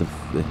 because it's the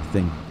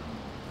thing.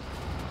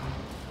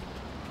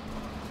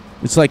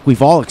 It's like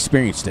we've all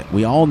experienced it.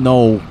 We all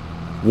know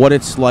what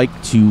it's like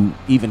to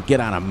even get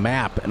on a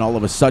map and all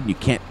of a sudden you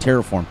can't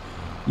terraform.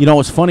 You know,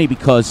 it's funny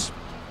because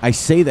I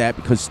say that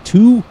because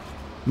 2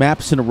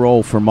 maps in a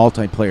row for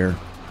multiplayer,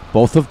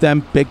 both of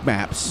them big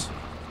maps,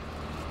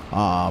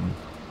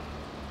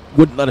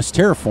 wouldn't let us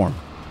terraform.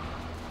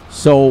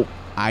 So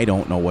I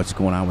don't know what's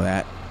going on with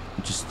that.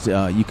 Just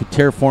you could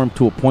terraform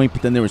to a point,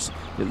 but then it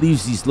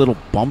leaves these little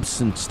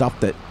bumps and stuff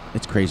that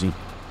it's crazy.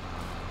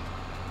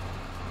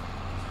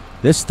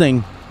 This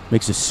thing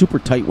makes a super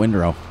tight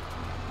windrow.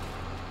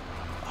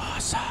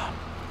 Awesome.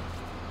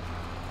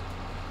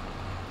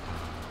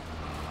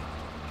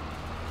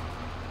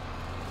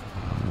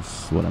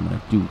 So what I'm going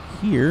to do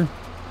here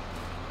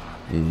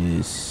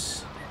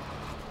is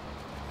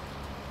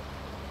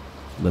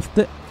lift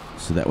it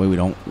so that way we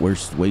don't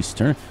waste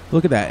turn.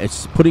 Look at that.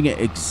 It's putting it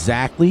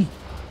exactly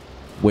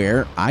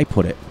where I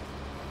put it.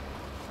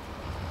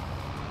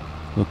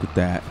 Look at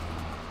that.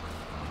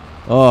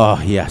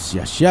 Oh, yes,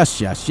 yes,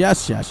 yes, yes,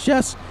 yes, yes,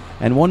 yes.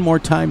 And one more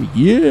time,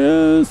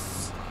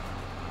 yes.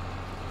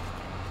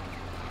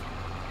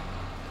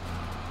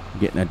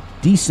 Getting a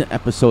decent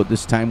episode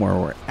this time where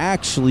we're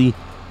actually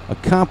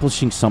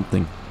accomplishing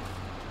something.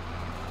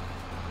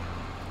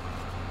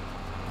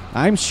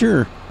 I'm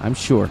sure,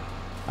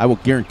 I will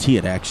guarantee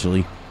it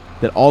actually,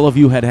 that all of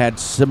you had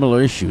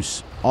similar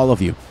issues. All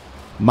of you.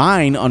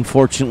 Mine,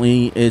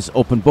 unfortunately, is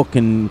open book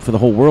and for the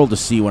whole world to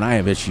see when I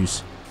have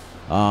issues.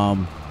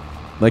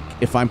 Like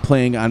if I'm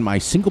playing on my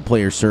single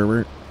player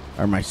server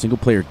or my single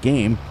player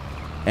game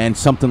and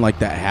something like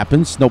that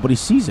happens, nobody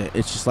sees it.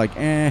 It's just like,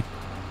 eh.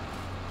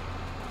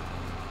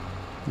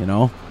 You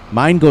know,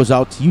 mine goes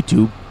out to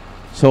YouTube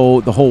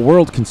so the whole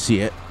world can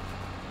see it.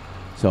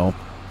 So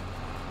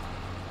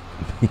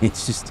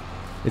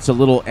it's a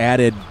little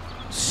added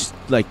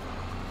like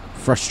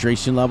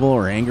frustration level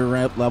or anger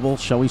level,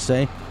 shall we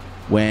say,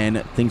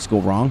 when things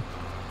go wrong.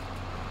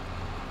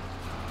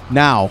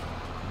 Now,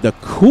 the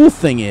cool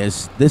thing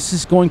is this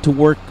is going to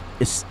work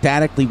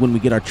statically when we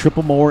get our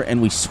triple mower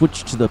and we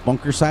switch to the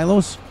bunker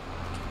silos,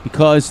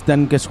 because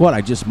then guess what?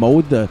 I just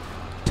mowed the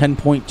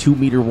 10.2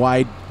 meter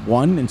wide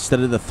one instead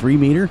of the 3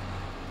 meter.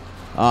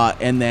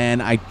 And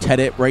then I TED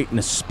it right in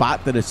the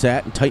spot that it's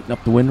at and tighten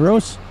up the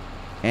windrows.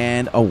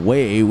 And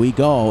away we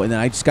go. And then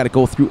I just got to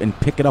go through and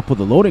pick it up with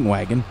a loading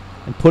wagon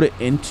and put it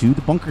into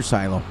the bunker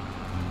silo.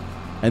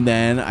 And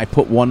then I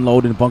put one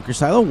load in the bunker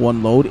silo,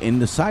 one load in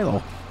the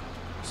silo.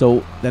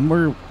 So then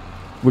we're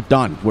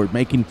done. We're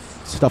making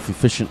stuff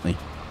efficiently.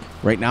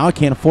 Right now I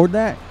can't afford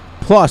that.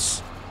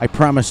 Plus, I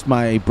promised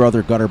my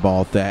brother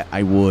Gutterball that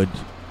I would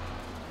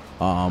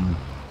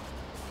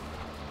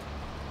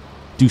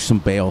do some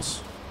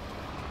bales.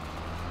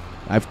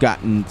 I've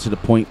gotten to the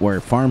point where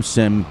farm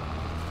sim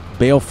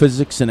bale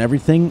physics and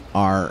everything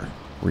are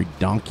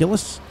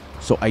redonkulous,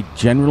 so I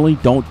generally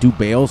don't do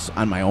bales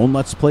on my own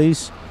Let's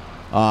Plays.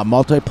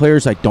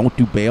 Multiplayers, I don't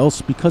do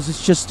bales because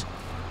it's just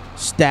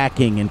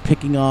stacking and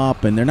picking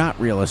up, and they're not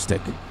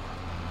realistic.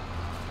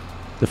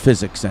 The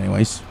physics,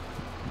 anyways.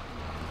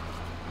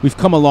 We've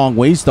come a long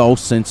ways, though,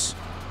 since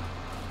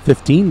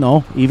 15,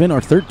 though, even, or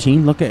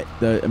 13. Look at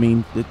the, I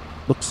mean, it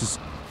looks as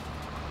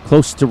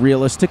close to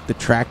realistic. The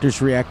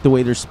tractors react the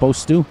way they're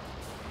supposed to,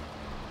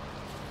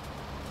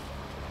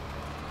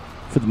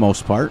 for the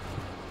most part.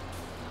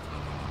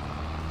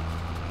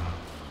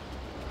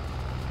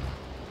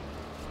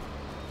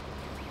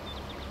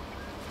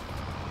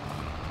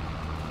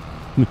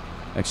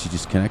 Actually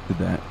just connected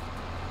that.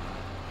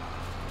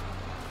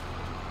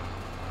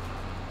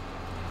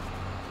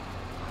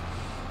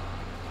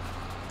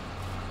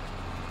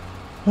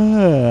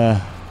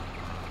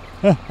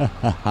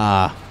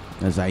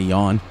 As I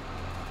yawn.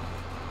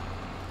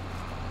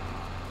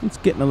 It's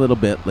getting a little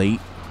bit late.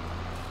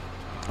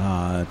 It's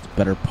a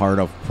better part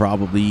of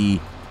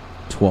probably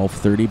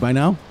 12:30 by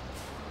now.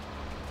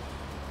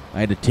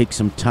 I had to take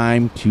some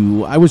time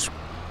to... I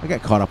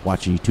got caught up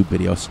watching YouTube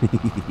videos.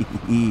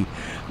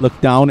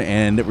 Looked down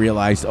and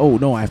realized, oh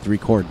no, I have to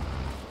record.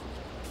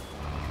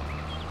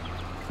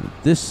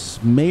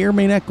 This may or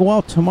may not go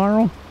out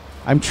tomorrow.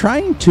 I'm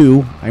trying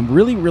to. I'm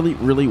really, really,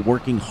 really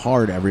working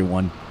hard,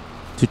 everyone,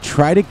 to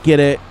try to get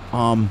it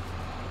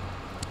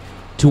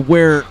to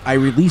where I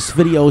release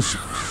videos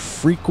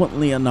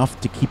frequently enough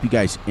to keep you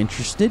guys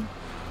interested,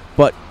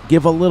 but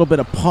give a little bit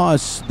of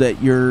pause that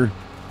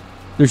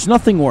there's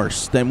nothing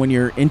worse than when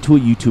you're into a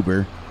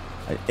YouTuber.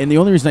 And the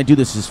only reason I do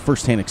this is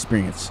firsthand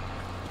experience.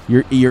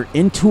 You're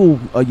into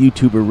a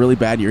YouTuber really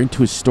bad. You're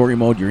into his story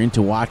mode. You're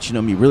into watching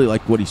him. You really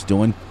like what he's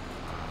doing.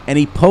 And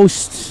he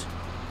posts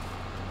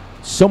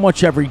so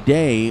much every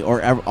day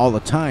or all the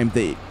time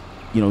that,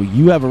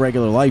 you have a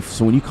regular life.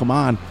 So when you come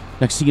on,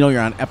 next thing you know,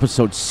 you're on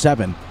episode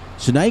 7.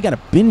 So now you got to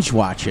binge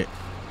watch it.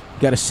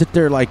 You got to sit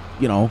there like,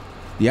 the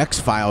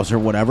X-Files or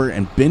whatever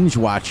and binge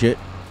watch it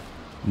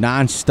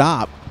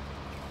nonstop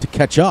to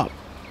catch up.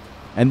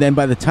 And then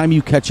by the time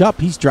you catch up,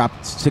 he's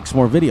dropped 6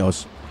 more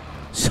videos.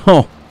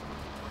 So,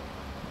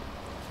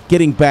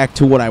 getting back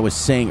to what I was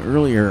saying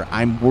earlier,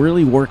 I'm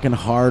really working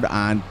hard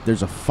on,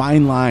 there's a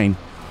fine line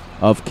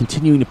of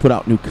continuing to put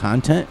out new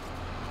content,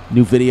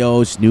 new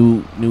videos,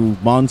 new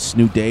months,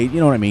 new date. You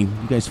know what I mean?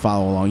 You guys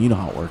follow along. You know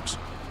how it works.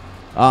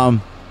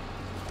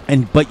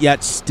 But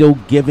yet still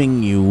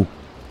giving you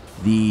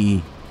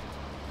the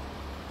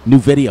new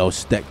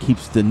videos that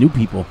keeps the new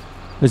people.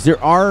 Because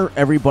there are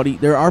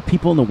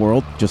people in the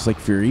world, just like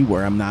Fury,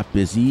 where I'm not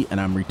busy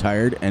and I'm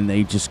retired and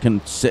they just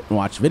can sit and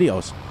watch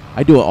videos.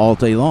 I do it all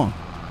day long.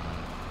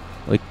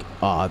 Like,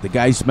 the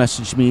guys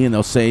message me and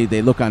they'll say,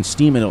 they look on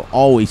Steam and it'll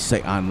always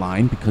say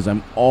online because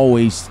I'm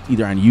always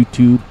either on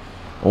YouTube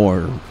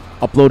or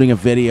uploading a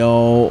video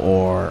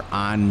or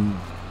on,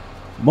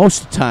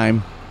 most of the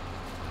time,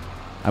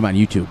 I'm on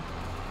YouTube.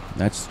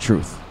 That's the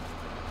truth.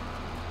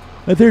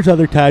 But there's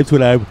other times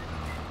when I'm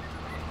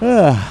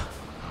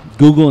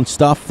Googling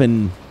stuff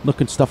and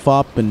looking stuff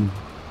up and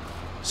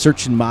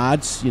searching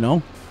mods,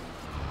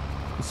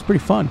 It's pretty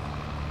fun.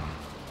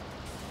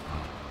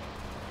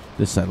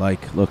 This I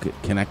like. Look, it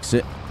connects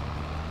it.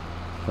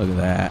 Look at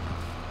that.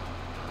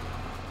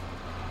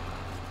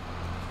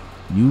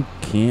 You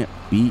can't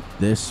beat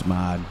this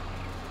mod.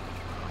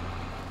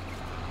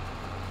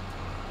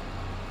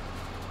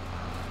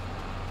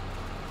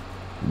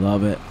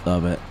 Love it,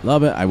 love it,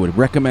 love it. I would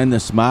recommend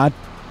this mod.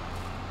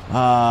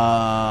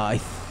 I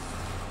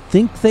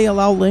think they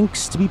allow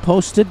links to be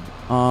posted.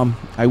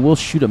 I will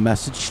shoot a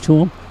message to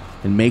them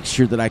and make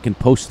sure that I can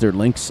post their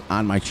links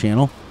on my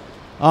channel.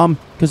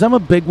 Because I'm a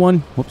big one.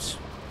 Whoops.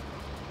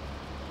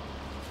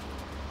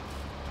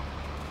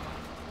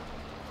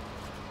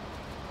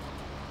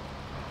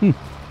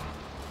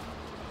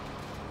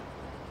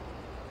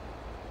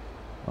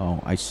 Oh,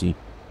 I see.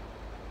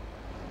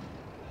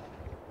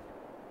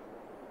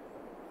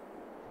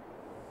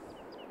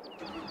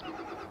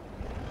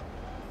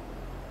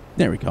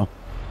 There we go.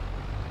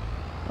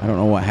 I don't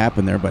know what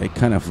happened there, but it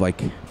kind of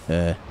like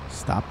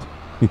stopped.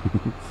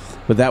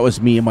 But that was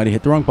me. I might have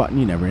hit the wrong button.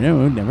 You never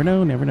know. Never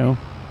know. Never know.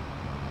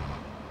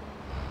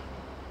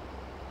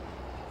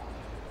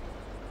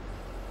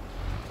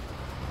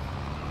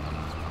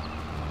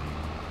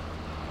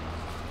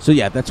 So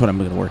yeah, that's what I'm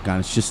going to work on.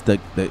 It's just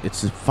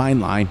it's a fine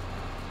line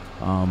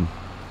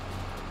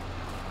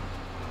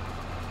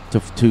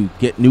to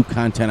get new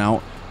content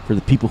out for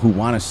the people who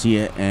want to see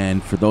it,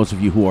 and for those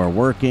of you who are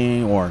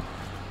working or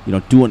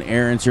doing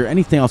errands or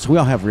anything else. We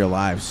all have real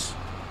lives.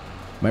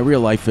 My real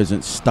life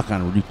isn't stuck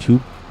on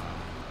YouTube.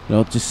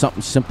 Just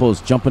something simple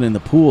as jumping in the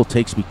pool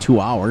takes me 2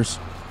 hours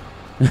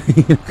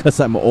because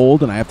I'm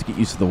old and I have to get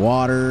used to the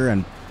water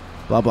and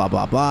blah, blah,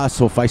 blah, blah.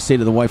 So if I say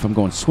to the wife I'm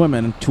going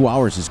swimming, 2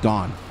 hours is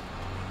gone.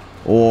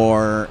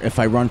 Or if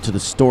I run to the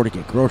store to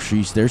get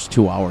groceries, there's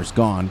 2 hours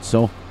gone.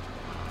 So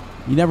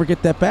you never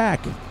get that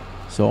back.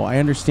 So I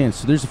understand.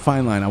 So there's a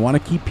fine line. I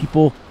want to keep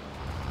people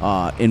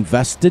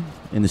invested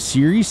in the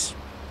series,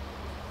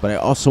 but I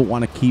also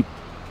want to keep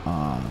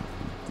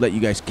let you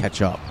guys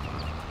catch up,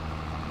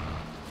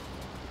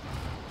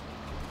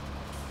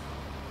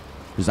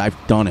 because I've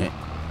done it.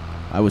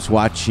 I was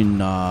watching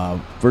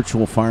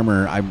Virtual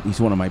Farmer. He's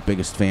one of my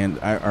biggest fans,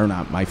 or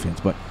not my fans,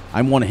 but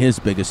I'm one of his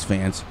biggest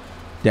fans.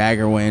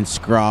 Daggerwin,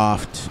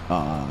 Scroft,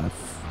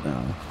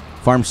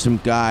 Farm Sim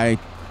Guy,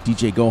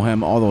 DJ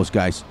Gohem, all those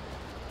guys.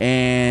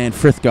 And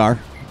Frithgar.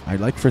 I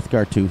like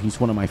Frithgar too. He's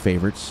one of my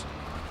favorites.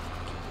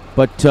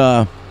 But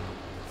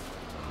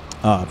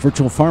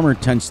Virtual Farmer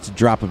tends to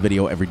drop a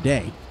video every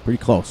day. Pretty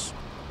close.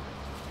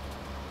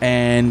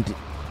 And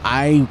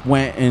I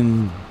went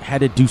and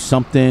had to do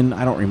something.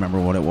 I don't remember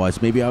what it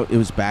was. Maybe it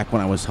was back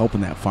when I was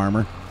helping that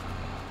farmer.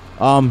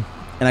 And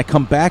I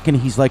come back and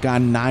he's like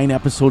on 9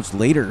 episodes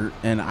later,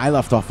 and I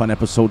left off on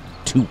episode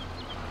 2.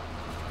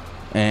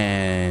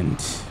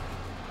 And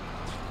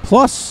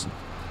plus,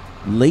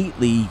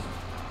 lately,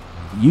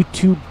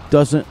 YouTube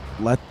doesn't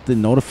let the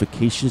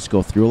notifications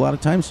go through a lot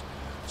of times.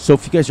 So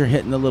if you guys are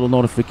hitting the little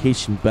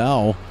notification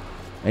bell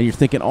and you're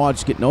thinking, oh, I'll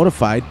just get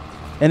notified.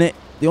 And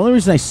the only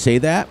reason I say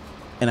that,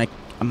 and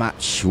I'm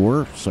not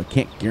sure, so I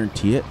can't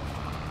guarantee it.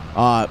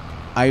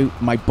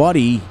 My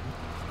buddy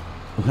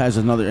who has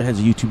a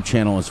YouTube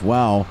channel as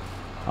well.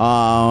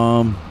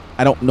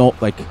 I don't know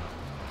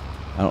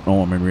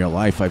him in real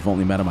life. I've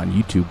only met him on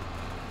YouTube.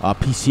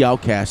 PC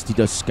Outcast. He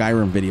does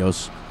Skyrim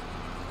videos.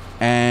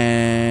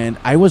 And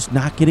I was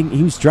not getting...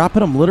 He was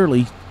dropping them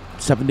literally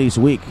 7 days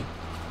a week.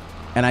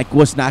 And I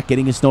was not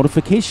getting his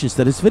notifications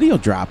that his video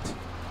dropped.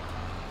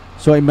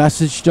 So I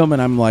messaged him,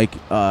 and I'm like,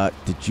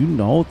 did you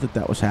know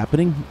that was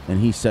happening? And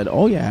he said,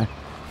 oh, yeah.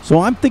 So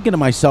I'm thinking to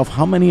myself,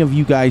 how many of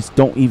you guys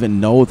don't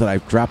even know that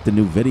I've dropped a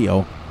new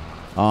video?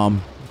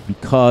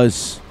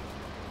 Because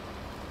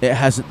it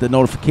hasn't... The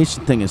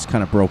notification thing is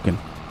kind of broken.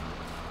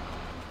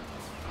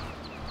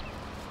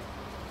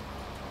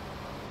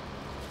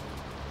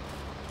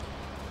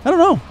 I don't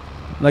know.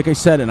 Like I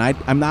said, and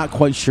I'm not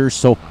quite sure,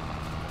 so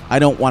I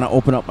don't want to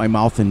open up my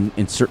mouth and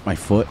insert my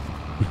foot,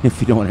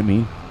 if you know what I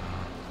mean.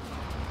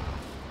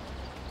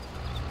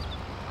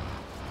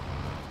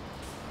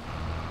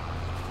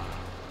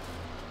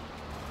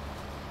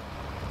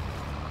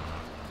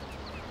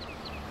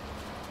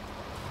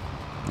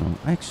 Well,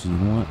 actually, you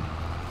know what?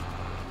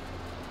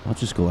 I'll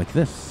just go like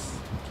this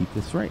and keep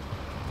this right.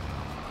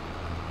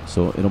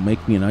 So it'll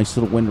make me a nice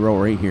little windrow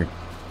right here.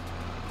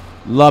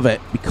 Love it,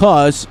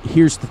 because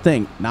here's the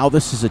thing. Now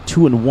this is a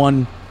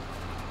 2-in-1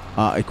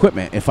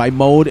 equipment. If I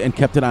mowed and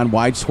kept it on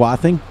wide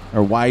swathing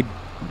or wide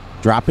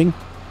dropping,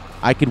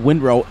 I could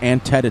windrow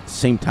and ted at the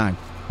same time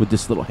with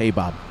this little hay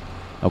bob.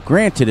 Now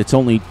granted, it's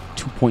only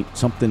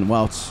 2-point-something,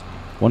 well, it's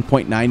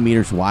 1.9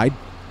 meters wide,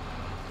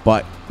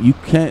 but you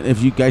can,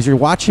 if you guys are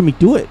watching me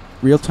do it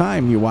real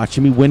time, you're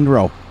watching me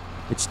windrow.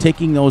 It's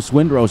taking those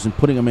windrows and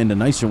putting them into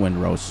nicer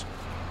windrows.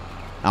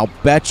 I'll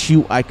bet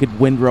you I could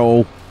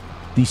windrow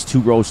these 2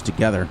 rows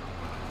together.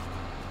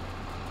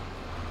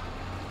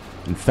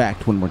 In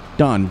fact, when we're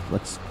done,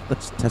 let's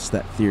test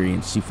that theory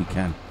and see if we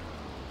can.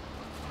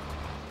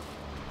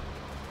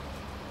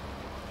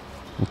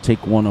 We'll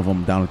take one of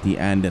them down at the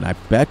end, and I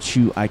bet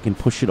you I can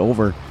push it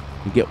over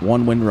and get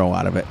 1 windrow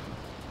out of it.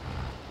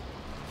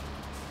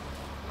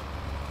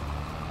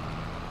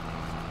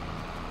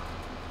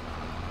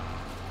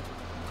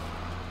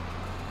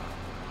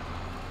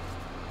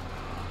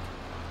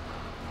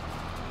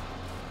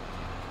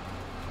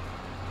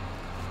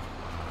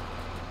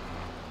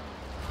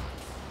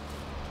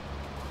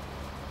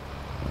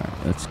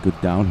 Let's go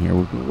down here.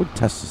 We'll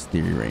test this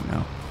theory right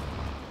now.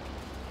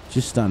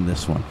 Just on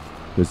this one,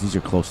 because these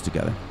are close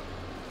together.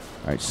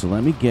 All right, so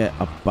let me get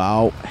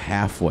about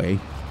halfway.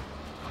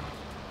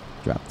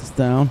 Drop this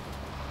down.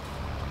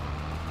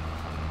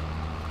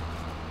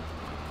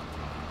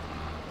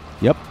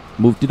 Yep,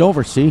 moved it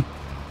over, see?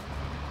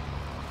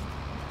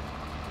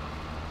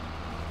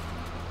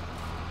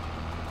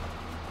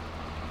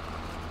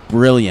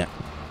 Brilliant.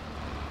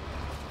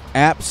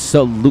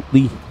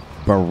 Absolutely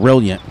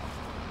brilliant.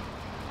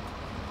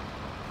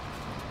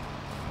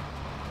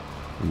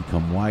 You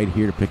come wide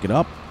here to pick it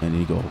up, and then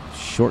you go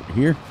short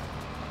here.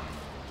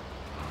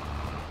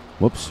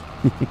 Whoops.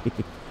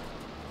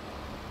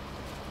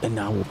 And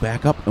now we'll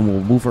back up, and we'll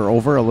move her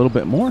over a little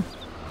bit more.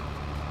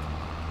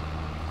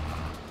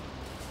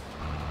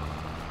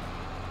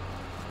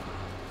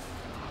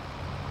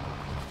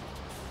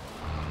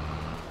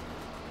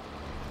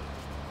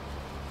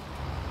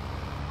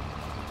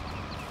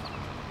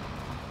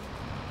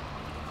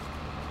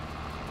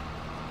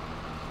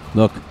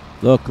 Look,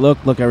 look,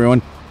 look, look,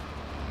 everyone.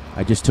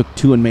 I just took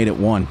 2 and made it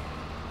 1.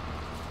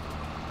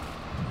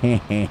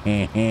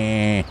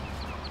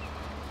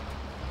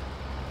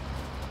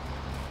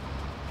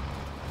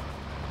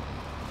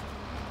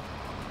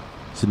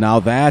 So now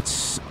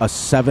that's a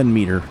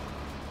 7-meter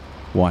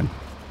one.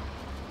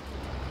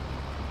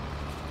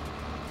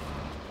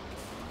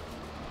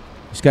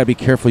 Just got to be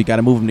careful. You got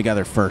to move them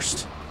together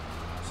first.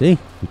 See?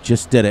 We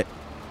just did it.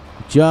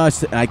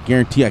 And I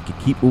guarantee I could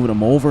keep moving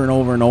them over and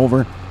over and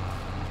over.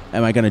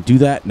 Am I going to do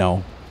that?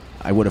 No.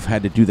 I would have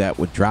had to do that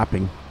with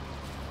dropping.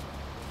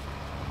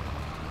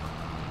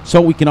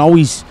 So we can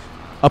always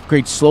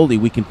upgrade slowly.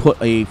 We can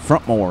put a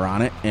front mower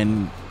on it,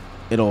 and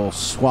it'll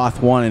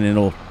swath one, and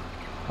it'll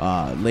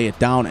lay it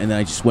down, and then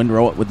I just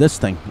windrow it with this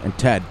thing and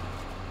Ted.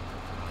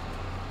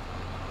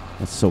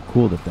 That's so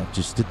cool that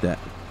just did that.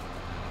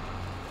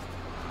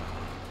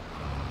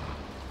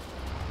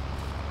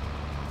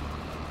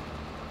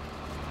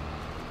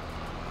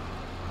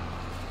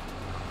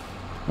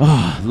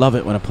 Oh, love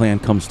it when a plan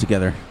comes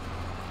together.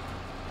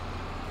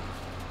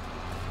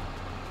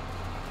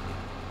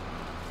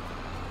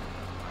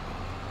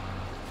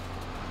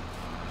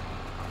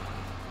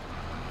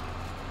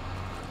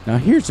 Now,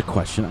 here's a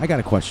question. I got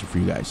a question for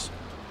you guys.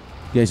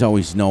 You guys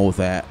always know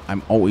that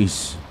I'm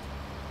always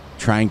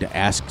trying to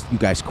ask you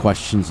guys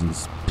questions and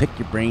pick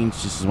your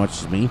brains just as much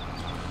as me.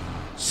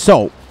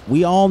 So,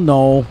 we all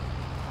know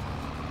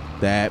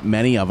that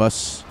many of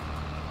us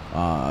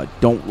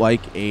don't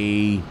like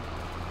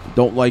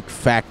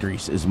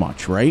factories as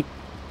much, right?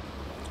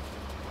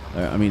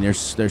 I mean,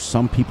 there's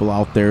some people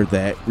out there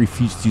that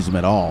refuse to use them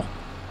at all.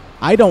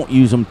 I don't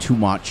use them too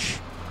much.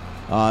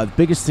 The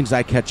biggest things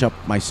I catch up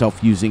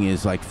myself using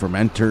is like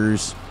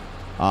fermenters,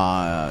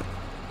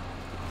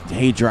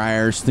 hay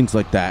dryers, things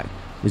like that.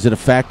 Is it a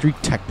factory?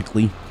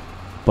 Technically.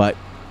 But,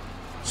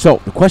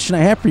 so, the question I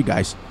have for you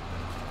guys.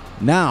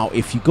 Now,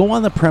 if you go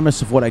on the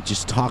premise of what I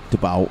just talked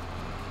about,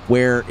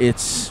 where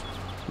it's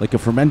like a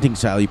fermenting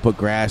silo, you put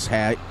grass,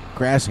 hay,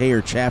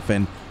 or chaff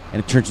in,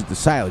 and it turns into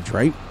silage,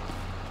 right?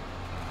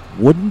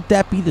 Wouldn't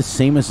that be the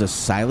same as a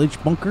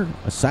silage bunker?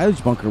 A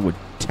silage bunker would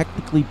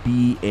technically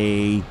be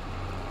a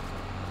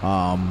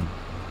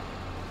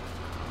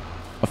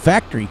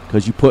factory,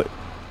 because you put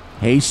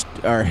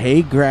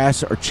hay,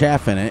 grass, or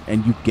chaff in it,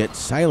 and you get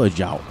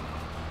silage out.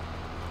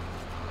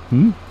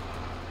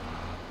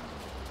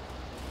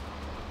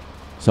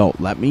 So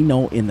let me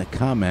know in the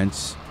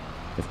comments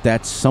if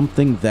that's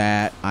something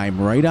that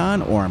I'm right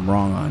on or I'm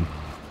wrong on.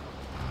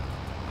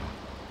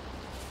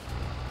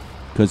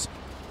 Because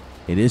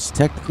it is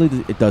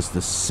technically, it does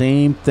the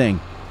same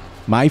thing.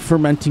 My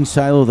fermenting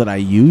silo that I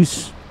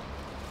use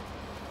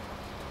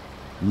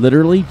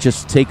literally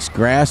just takes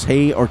grass,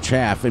 hay, or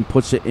chaff and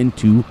puts it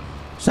into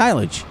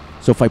silage.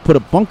 So if I put a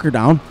bunker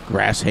down,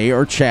 grass, hay,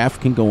 or chaff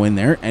can go in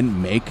there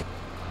and make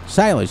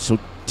silage. So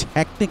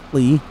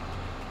technically,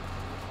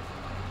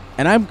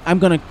 and I'm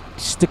going to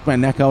stick my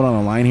neck out on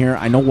a line here.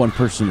 I know one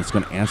person that's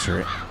going to answer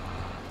it,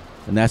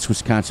 and that's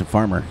Wisconsin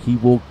Farmer. He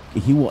will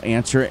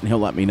answer it, and he'll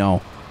let me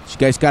know. So you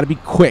guys got to be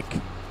quick.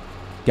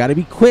 Got to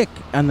be quick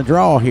on the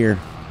draw here.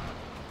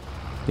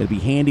 Got to be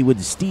handy with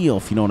the steel,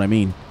 if you know what I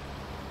mean.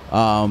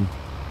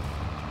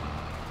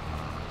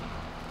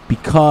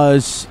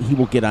 Because he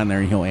will get on there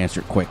and he'll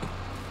answer it quick.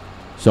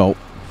 So,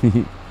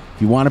 if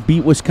you want to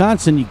beat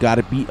Wisconsin, you got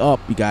to be up.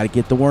 You got to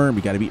get the worm.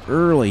 You got to be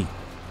early.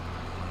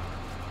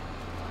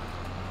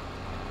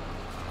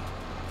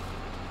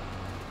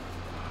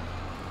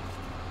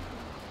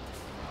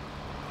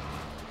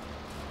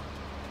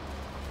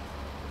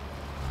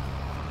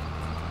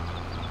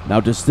 Now,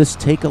 does this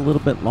take a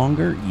little bit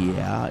longer?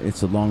 Yeah,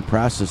 it's a long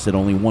process at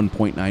only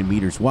 1.9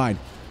 meters wide.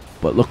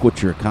 But look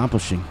what you're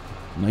accomplishing.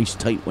 Nice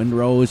tight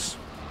windrows.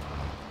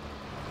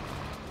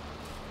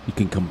 You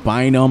can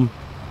combine them.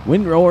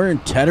 Windrower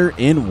and tedder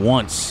in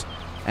once.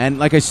 And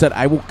like I said,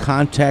 I will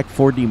contact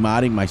 4D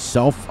Modding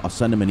myself. I'll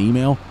send them an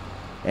email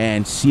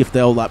and see if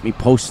they'll let me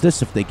post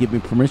this. If they give me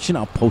permission,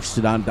 I'll post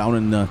it on down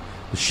in the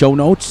show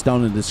notes,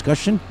 down in the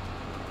discussion.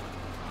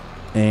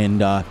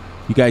 And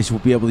you guys will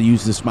be able to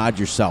use this mod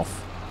yourself.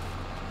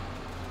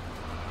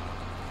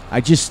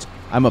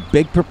 I'm a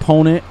big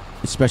proponent,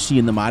 especially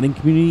in the modding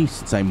community,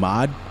 since I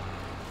mod.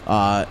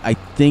 I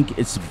think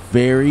it's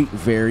very,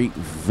 very,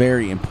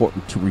 very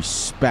important to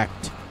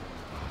respect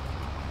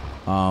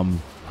the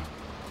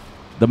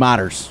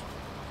modders.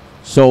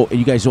 So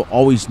you guys will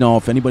always know,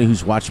 if anybody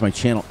who's watched my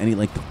channel any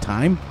length of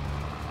time,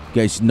 you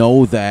guys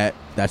know that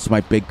that's my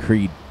big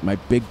creed, my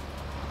big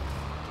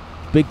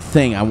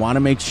thing. I want to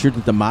make sure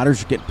that the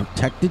modders get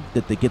protected,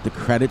 that they get the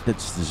credit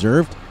that's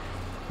deserved.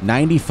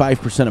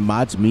 95% of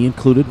mods, me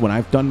included, when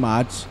I've done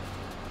mods,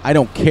 I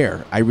don't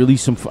care. I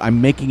release them.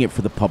 I'm making it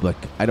for the public.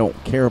 I don't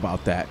care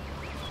about that.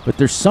 But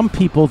there's some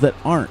people that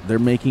aren't. They're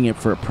making it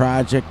for a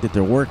project that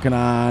they're working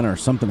on, or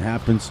something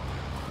happens,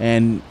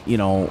 and you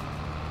know,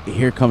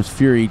 here comes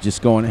Fury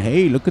just going,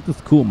 "Hey, look at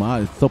this cool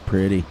mod. It's so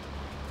pretty."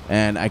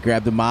 And I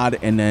grab the mod,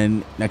 and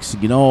then next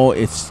thing you know,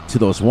 it's to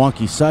those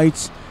wonky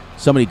sites.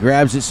 Somebody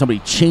grabs it, somebody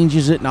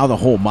changes it. Now the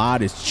whole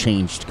mod is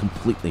changed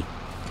completely.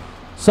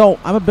 So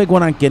I'm a big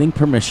one on getting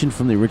permission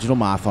from the original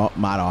mod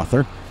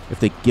author. If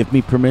they give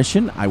me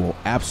permission, I will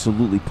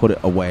absolutely put it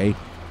away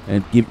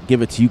and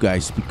give it to you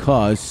guys,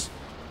 because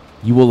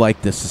you will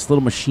like this. This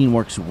little machine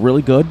works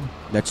really good.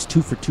 That's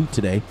 2 for 2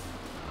 today.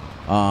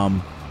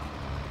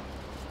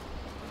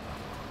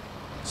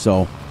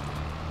 So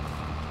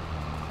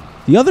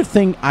The other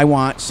thing I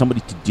want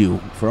somebody to do,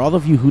 for all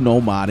of you who know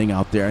modding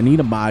out there, I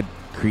need a mod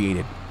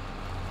created.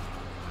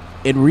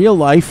 In real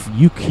life,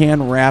 you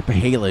can wrap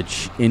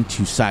haylage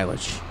into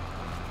silage.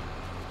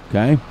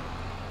 Okay?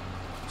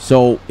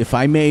 So if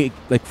I make,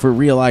 like for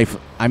real life,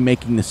 I'm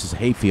making this as a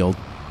hay field,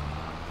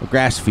 a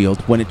grass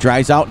field. When it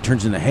dries out and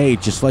turns into hay,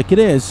 just like it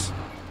is,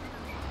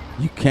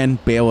 you can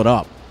bale it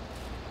up.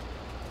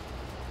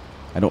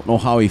 I don't know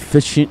how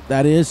efficient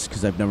that is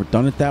because I've never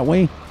done it that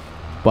way,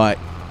 but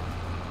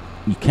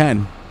you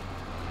can.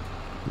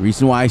 The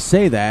reason why I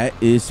say that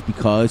is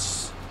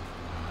because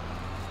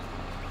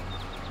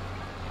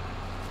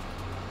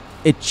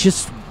I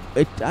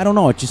don't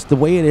know, it just, the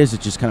way it is, it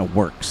just kind of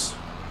works.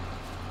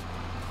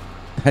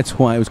 That's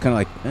why I was kind of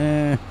like,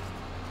 eh.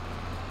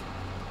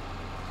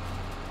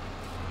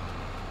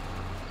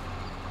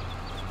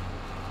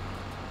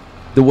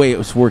 The way it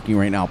was working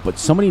right now. But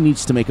somebody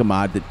needs to make a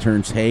mod that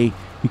turns hay.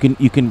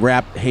 You can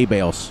wrap hay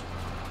bales.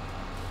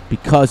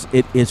 Because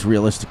it is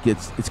realistic.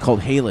 It's called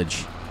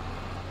haylage.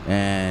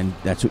 And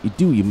that's what you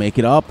do. You make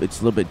it up.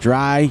 It's a little bit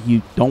dry.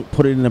 You don't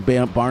put it in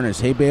a barn as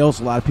hay bales.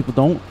 A lot of people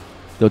don't.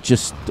 They'll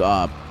just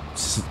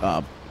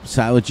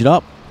silage it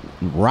up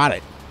and rot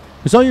it.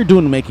 Because all you're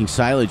doing making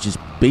silage is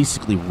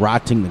basically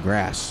rotting the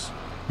grass.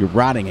 You're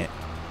rotting it.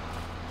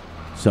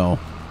 So,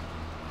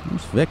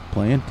 there's Vic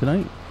playing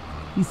tonight.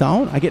 He's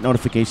on. I get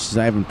notifications.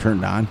 I have him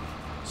turned on.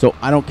 So,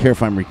 I don't care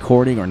if I'm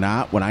recording or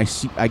not. When I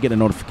get a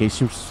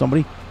notification from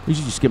somebody, you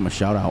should just give them a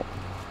shout out.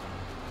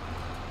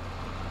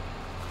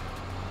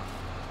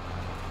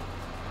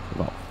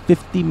 About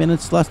 50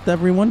 minutes left,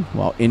 everyone.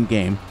 Well, in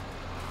game.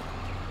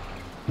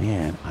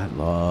 Man, I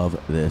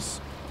love this.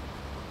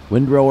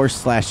 Windrower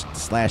 /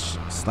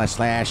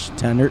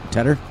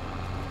 tedder.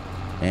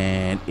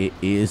 And it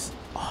is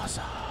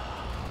awesome.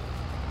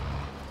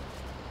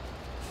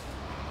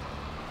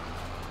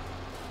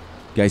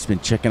 You guys been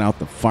checking out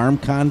the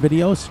FarmCon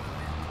videos?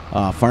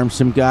 Farm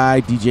Sim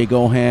Guy, DJ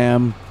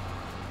Goham.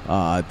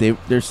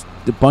 There's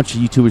a bunch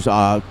of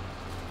YouTubers.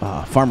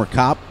 Farmer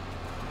Cop.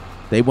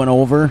 They went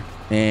over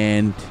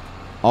and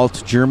all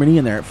to Germany,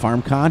 and they're at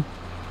FarmCon.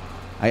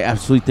 I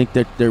absolutely think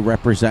that they're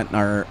representing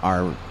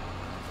our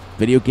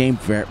video game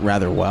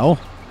rather well.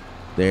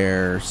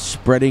 They're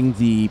spreading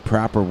the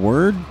proper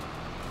word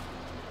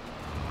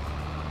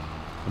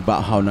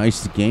about how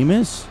nice the game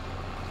is.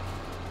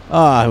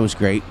 It was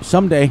great.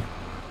 Someday,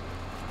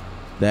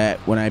 that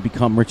when I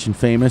become rich and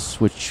famous,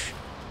 which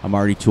I'm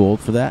already too old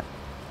for that,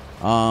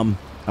 I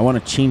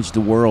want to change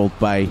the world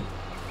by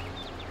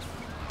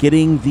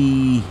getting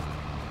the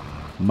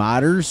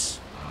modders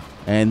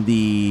and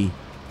the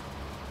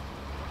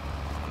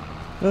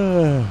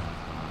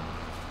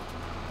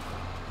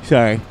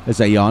sorry, as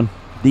I yawn,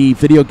 the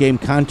video game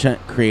content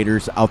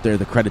creators out there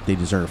the credit they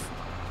deserve.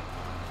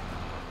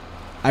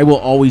 I will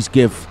always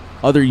give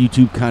other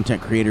YouTube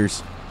content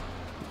creators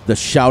the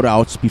shout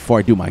outs before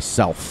I do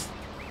myself.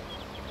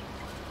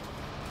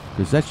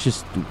 Because that's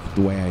just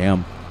the way I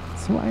am.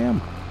 That's who I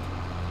am.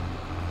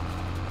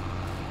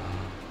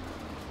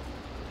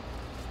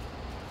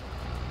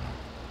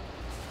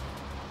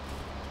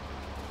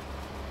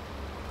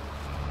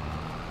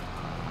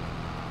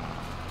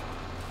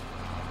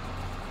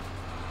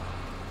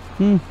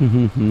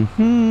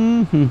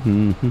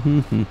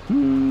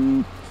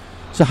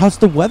 So how's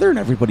the weather in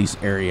everybody's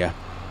area?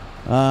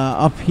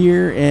 Up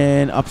here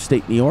in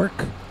upstate New York,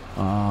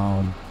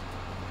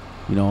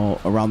 you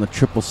know, around the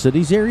Triple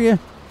Cities area,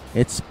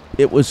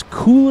 it was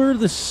cooler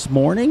this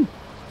morning,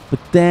 but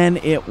then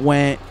it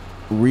went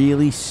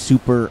really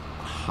super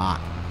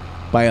hot.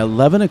 By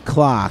 11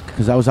 o'clock,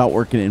 because I was out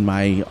working in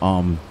my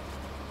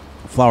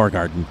flower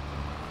garden,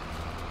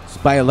 so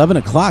by 11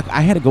 o'clock,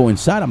 I had to go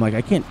inside. I'm like,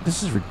 I can't,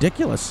 this is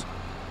ridiculous.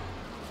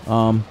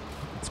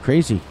 It's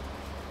crazy.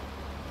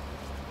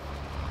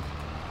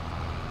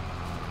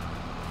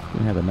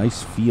 Gonna have a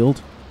nice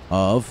field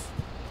of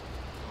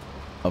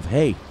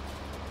hay.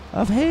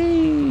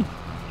 Hey.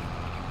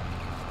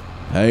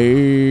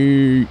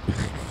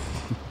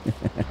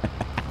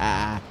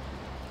 I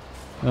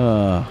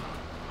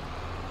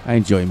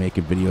enjoy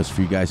making videos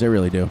for you guys. I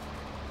really do.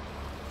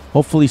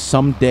 Hopefully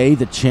someday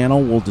the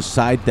channel will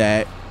decide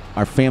that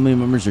our family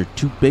members are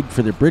too big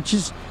for their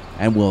britches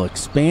and will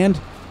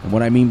expand. And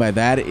what I mean by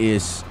that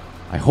is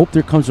I hope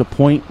there comes a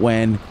point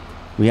when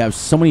we have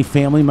so many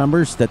family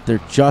members that they're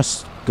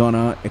just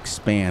gonna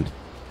expand.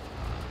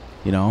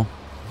 You know?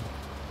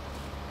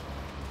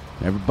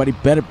 Everybody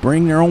better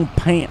bring their own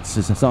pants,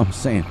 is that's all I'm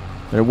saying.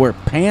 Better wear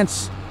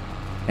pants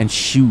and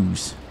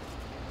shoes.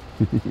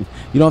 You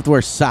don't have to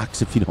wear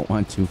socks if you don't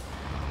want to.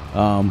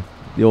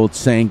 The old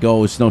saying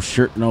goes, no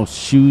shirt, no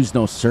shoes,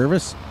 no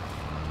service.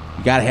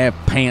 You gotta have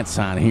pants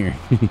on here.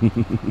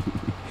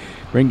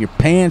 Bring your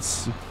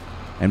pants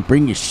and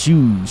bring your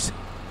shoes.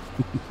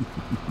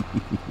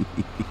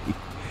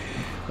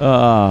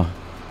 I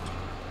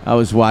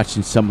was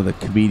watching some of the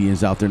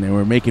comedians out there, and they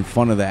were making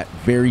fun of that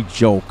very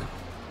joke,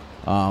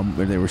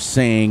 where they were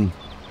saying,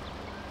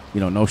 you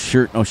know, no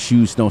shirt, no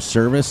shoes, no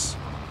service.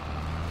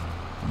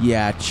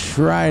 Yeah,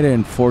 try to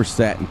enforce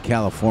that in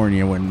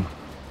California when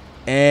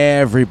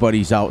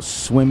everybody's out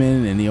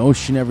swimming in the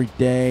ocean every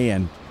day,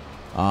 and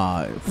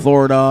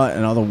Florida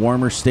and other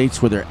warmer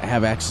states where they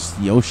have access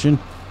to the ocean,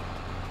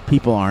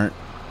 people aren't.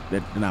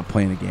 They're not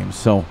playing the game.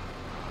 So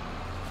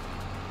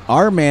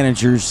our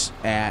managers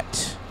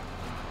at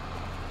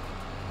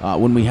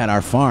when we had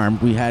our farm,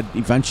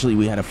 eventually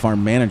we had a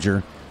farm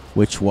manager,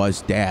 which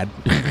was Dad.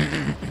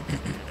 I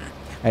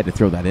had to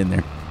throw that in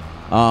there.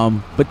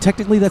 But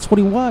technically that's what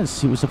he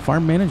was. He was a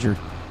farm manager.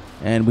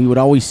 And we'd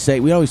always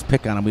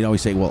pick on him. We'd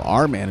always say, well,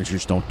 our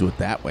managers don't do it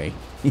that way.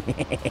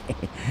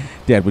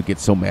 Dad would get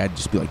so mad,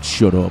 just be like,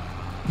 shut up.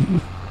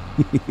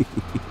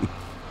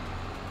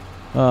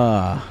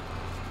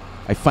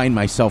 I find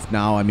myself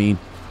now, I mean,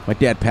 my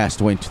dad passed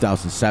away in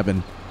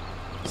 2007.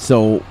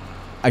 So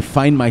I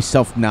find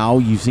myself now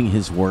using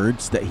his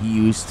words that he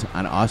used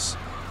on us.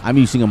 I'm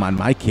using them on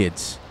my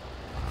kids,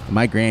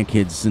 my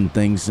grandkids and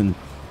things. And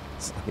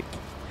it's like,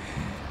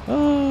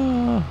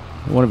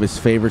 one of his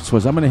favorites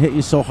was, I'm going to hit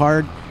you so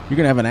hard, you're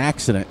going to have an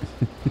accident.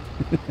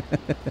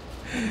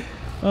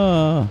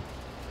 My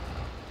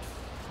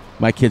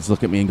kids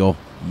look at me and go,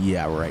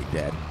 yeah, right,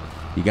 Dad.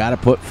 You got to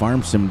put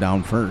farm sim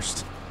down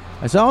first.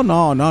 I said, oh,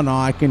 no.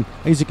 I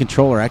use a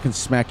controller. I can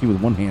smack you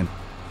with one hand.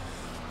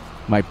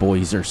 My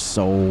boys are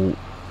so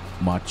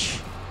much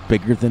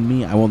bigger than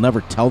me. I will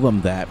never tell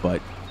them that,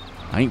 but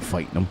I ain't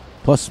fighting them.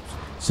 Plus,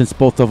 since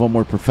both of them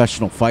were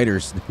professional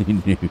fighters,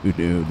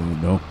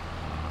 no.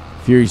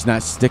 Fury's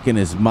not sticking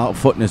his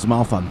foot in his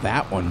mouth on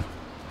that one.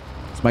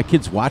 So my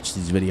kids watch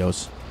these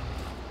videos.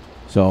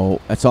 So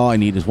that's all I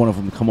need is one of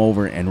them to come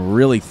over and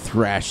really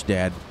thrash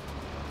Dad.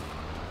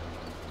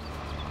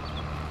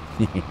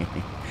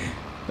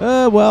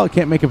 Well, I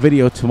can't make a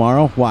video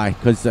tomorrow. Why?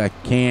 Because I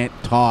can't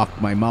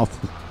talk. My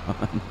mouth is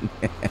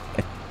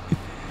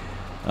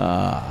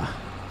on.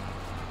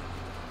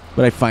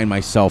 But I find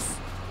myself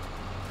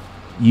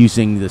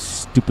using the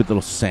stupid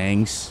little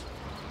sayings.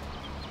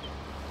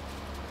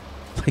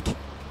 Like,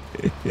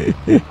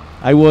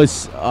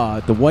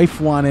 the wife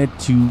wanted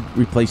to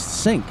replace the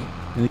sink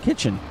in the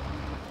kitchen.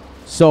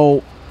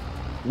 So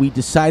we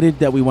decided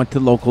that we went to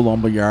the local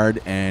lumber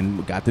yard and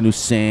we got the new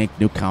sink,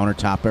 new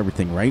countertop,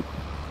 everything, right?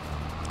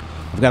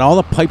 I've got all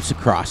the pipes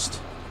across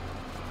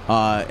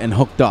and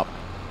hooked up.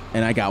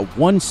 And I got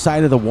one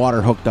side of the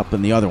water hooked up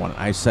and the other one.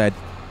 I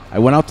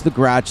went out to the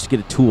garage to get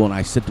a tool, and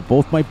I said to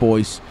both my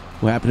boys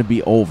who happened to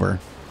be over,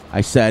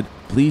 I said,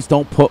 please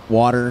don't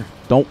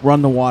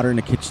run the water in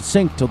the kitchen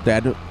sink till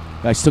Dad,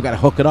 I still got to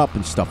hook it up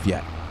and stuff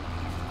yet.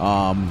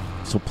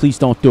 So please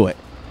don't do it.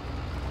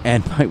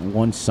 And my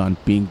one son,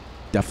 being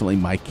definitely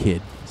my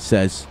kid,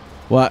 says,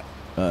 what?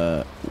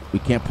 We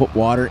can't put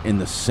water in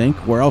the sink?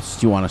 Where else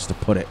do you want us to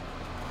put it?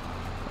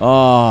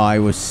 Oh, I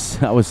was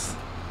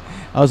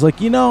like,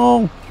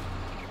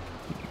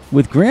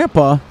 with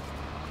Grandpa,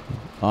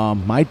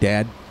 my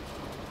dad,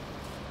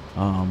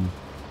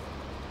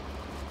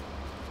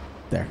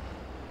 there.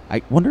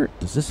 I wonder,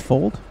 does this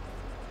fold?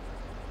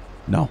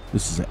 No,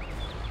 this is it.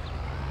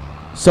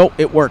 So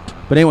it worked.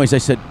 But anyways, I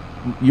said,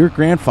 your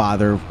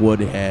grandfather would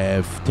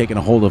have taken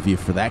a hold of you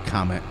for that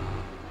comment.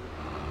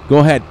 Go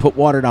ahead, put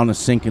water down the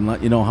sink and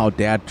let you know how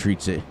Dad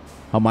treats it.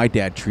 How my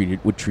dad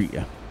would treat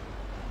you.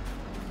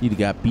 You'd have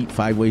got beat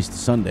 5 ways to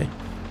Sunday.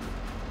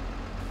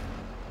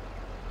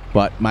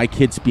 But my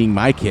kids being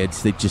my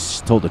kids, they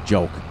just told a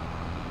joke.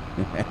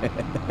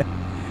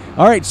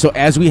 All right, so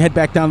as we head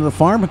back down to the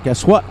farm,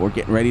 guess what? We're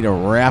getting ready to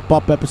wrap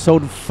up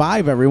episode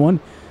 5, everyone.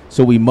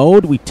 So we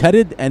mowed, we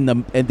tedded, and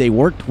they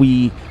worked.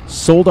 We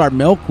sold our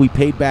milk. We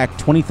paid back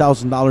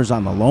 $20,000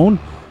 on the loan.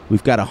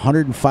 We've got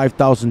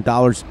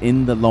 $105,000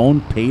 in the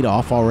loan paid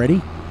off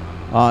already.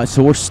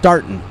 So we're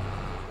starting.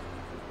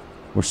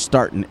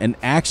 And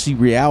actually,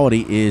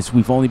 reality is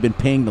we've only been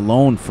paying the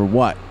loan for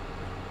what?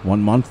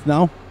 1 month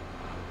now?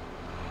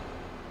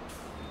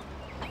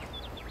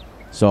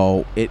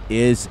 So it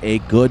is a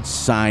good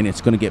sign.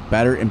 It's going to get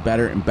better and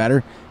better and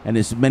better. And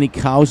as many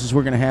cows as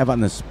we're going to have on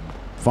this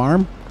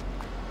farm,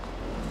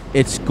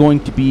 it's going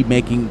to be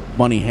making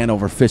money hand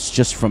over fist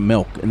just from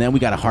milk. And then we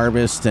got to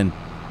harvest and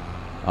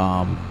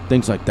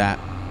things like that.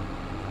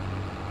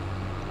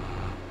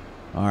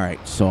 All right,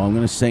 so I'm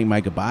going to say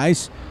my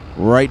goodbyes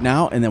right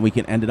now, and then we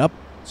can end it up.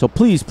 So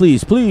please,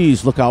 please,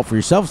 please look out for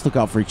yourselves, look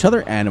out for each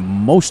other, and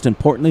most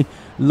importantly,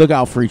 look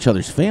out for each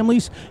other's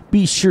families.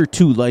 Be sure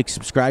to like,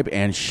 subscribe,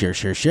 and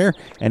share,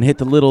 and hit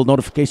the little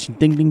notification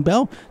ding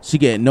bell so you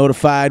get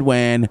notified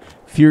when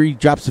Fury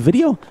drops a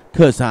video,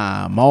 because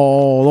I'm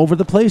all over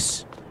the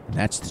place, and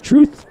that's the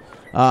truth.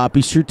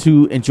 Be sure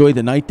to enjoy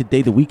the night, the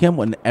day, the weekend,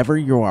 whenever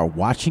you are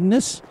watching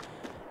this.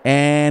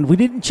 And we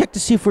didn't check to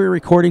see if we were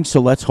recording,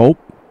 so let's hope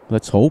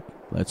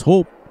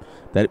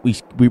that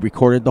we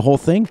recorded the whole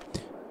thing.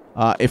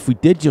 If we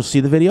did, you'll see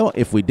the video.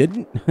 If we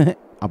didn't,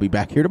 I'll be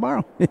back here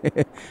tomorrow.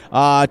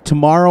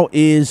 Tomorrow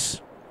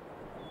is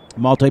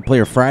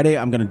Multiplayer Friday.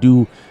 I'm going to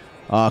do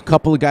a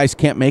couple of guys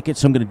can't make it,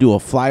 so I'm going to do a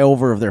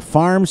flyover of their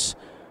farms.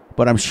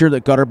 But I'm sure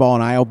that Gutterball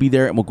and I will be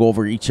there, and we'll go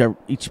over each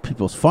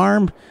people's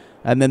farm.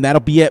 And then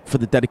that'll be it for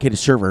the dedicated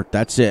server.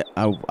 That's it.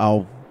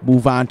 I'll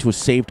move on to a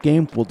saved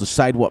game. We'll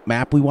decide what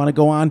map we want to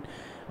go on.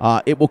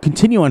 It will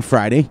continue on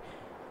Friday,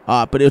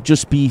 but it'll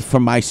just be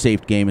from my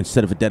saved game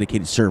instead of a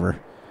dedicated server.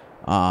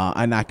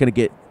 I'm not going to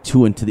get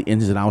too into the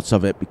ins and outs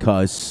of it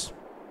because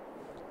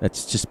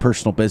that's just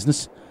personal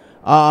business.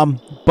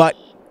 But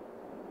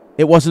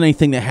it wasn't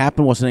anything that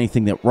happened, wasn't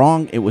anything that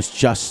wrong. It was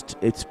just,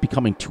 it's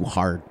becoming too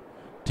hard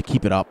to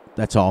keep it up.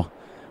 That's all.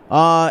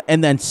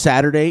 And then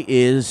Saturday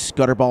is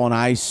Gutterball and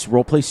I's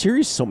roleplay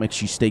series, so make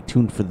sure you stay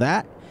tuned for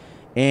that.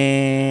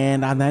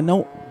 And on that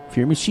note,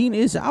 Fear Machine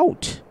is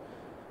out.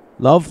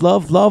 Love,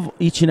 love, love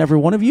each and every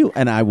one of you,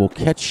 and I will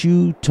catch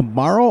you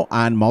tomorrow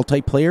on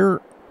Multiplayer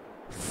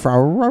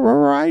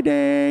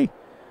Friday.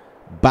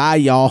 Bye,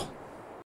 y'all.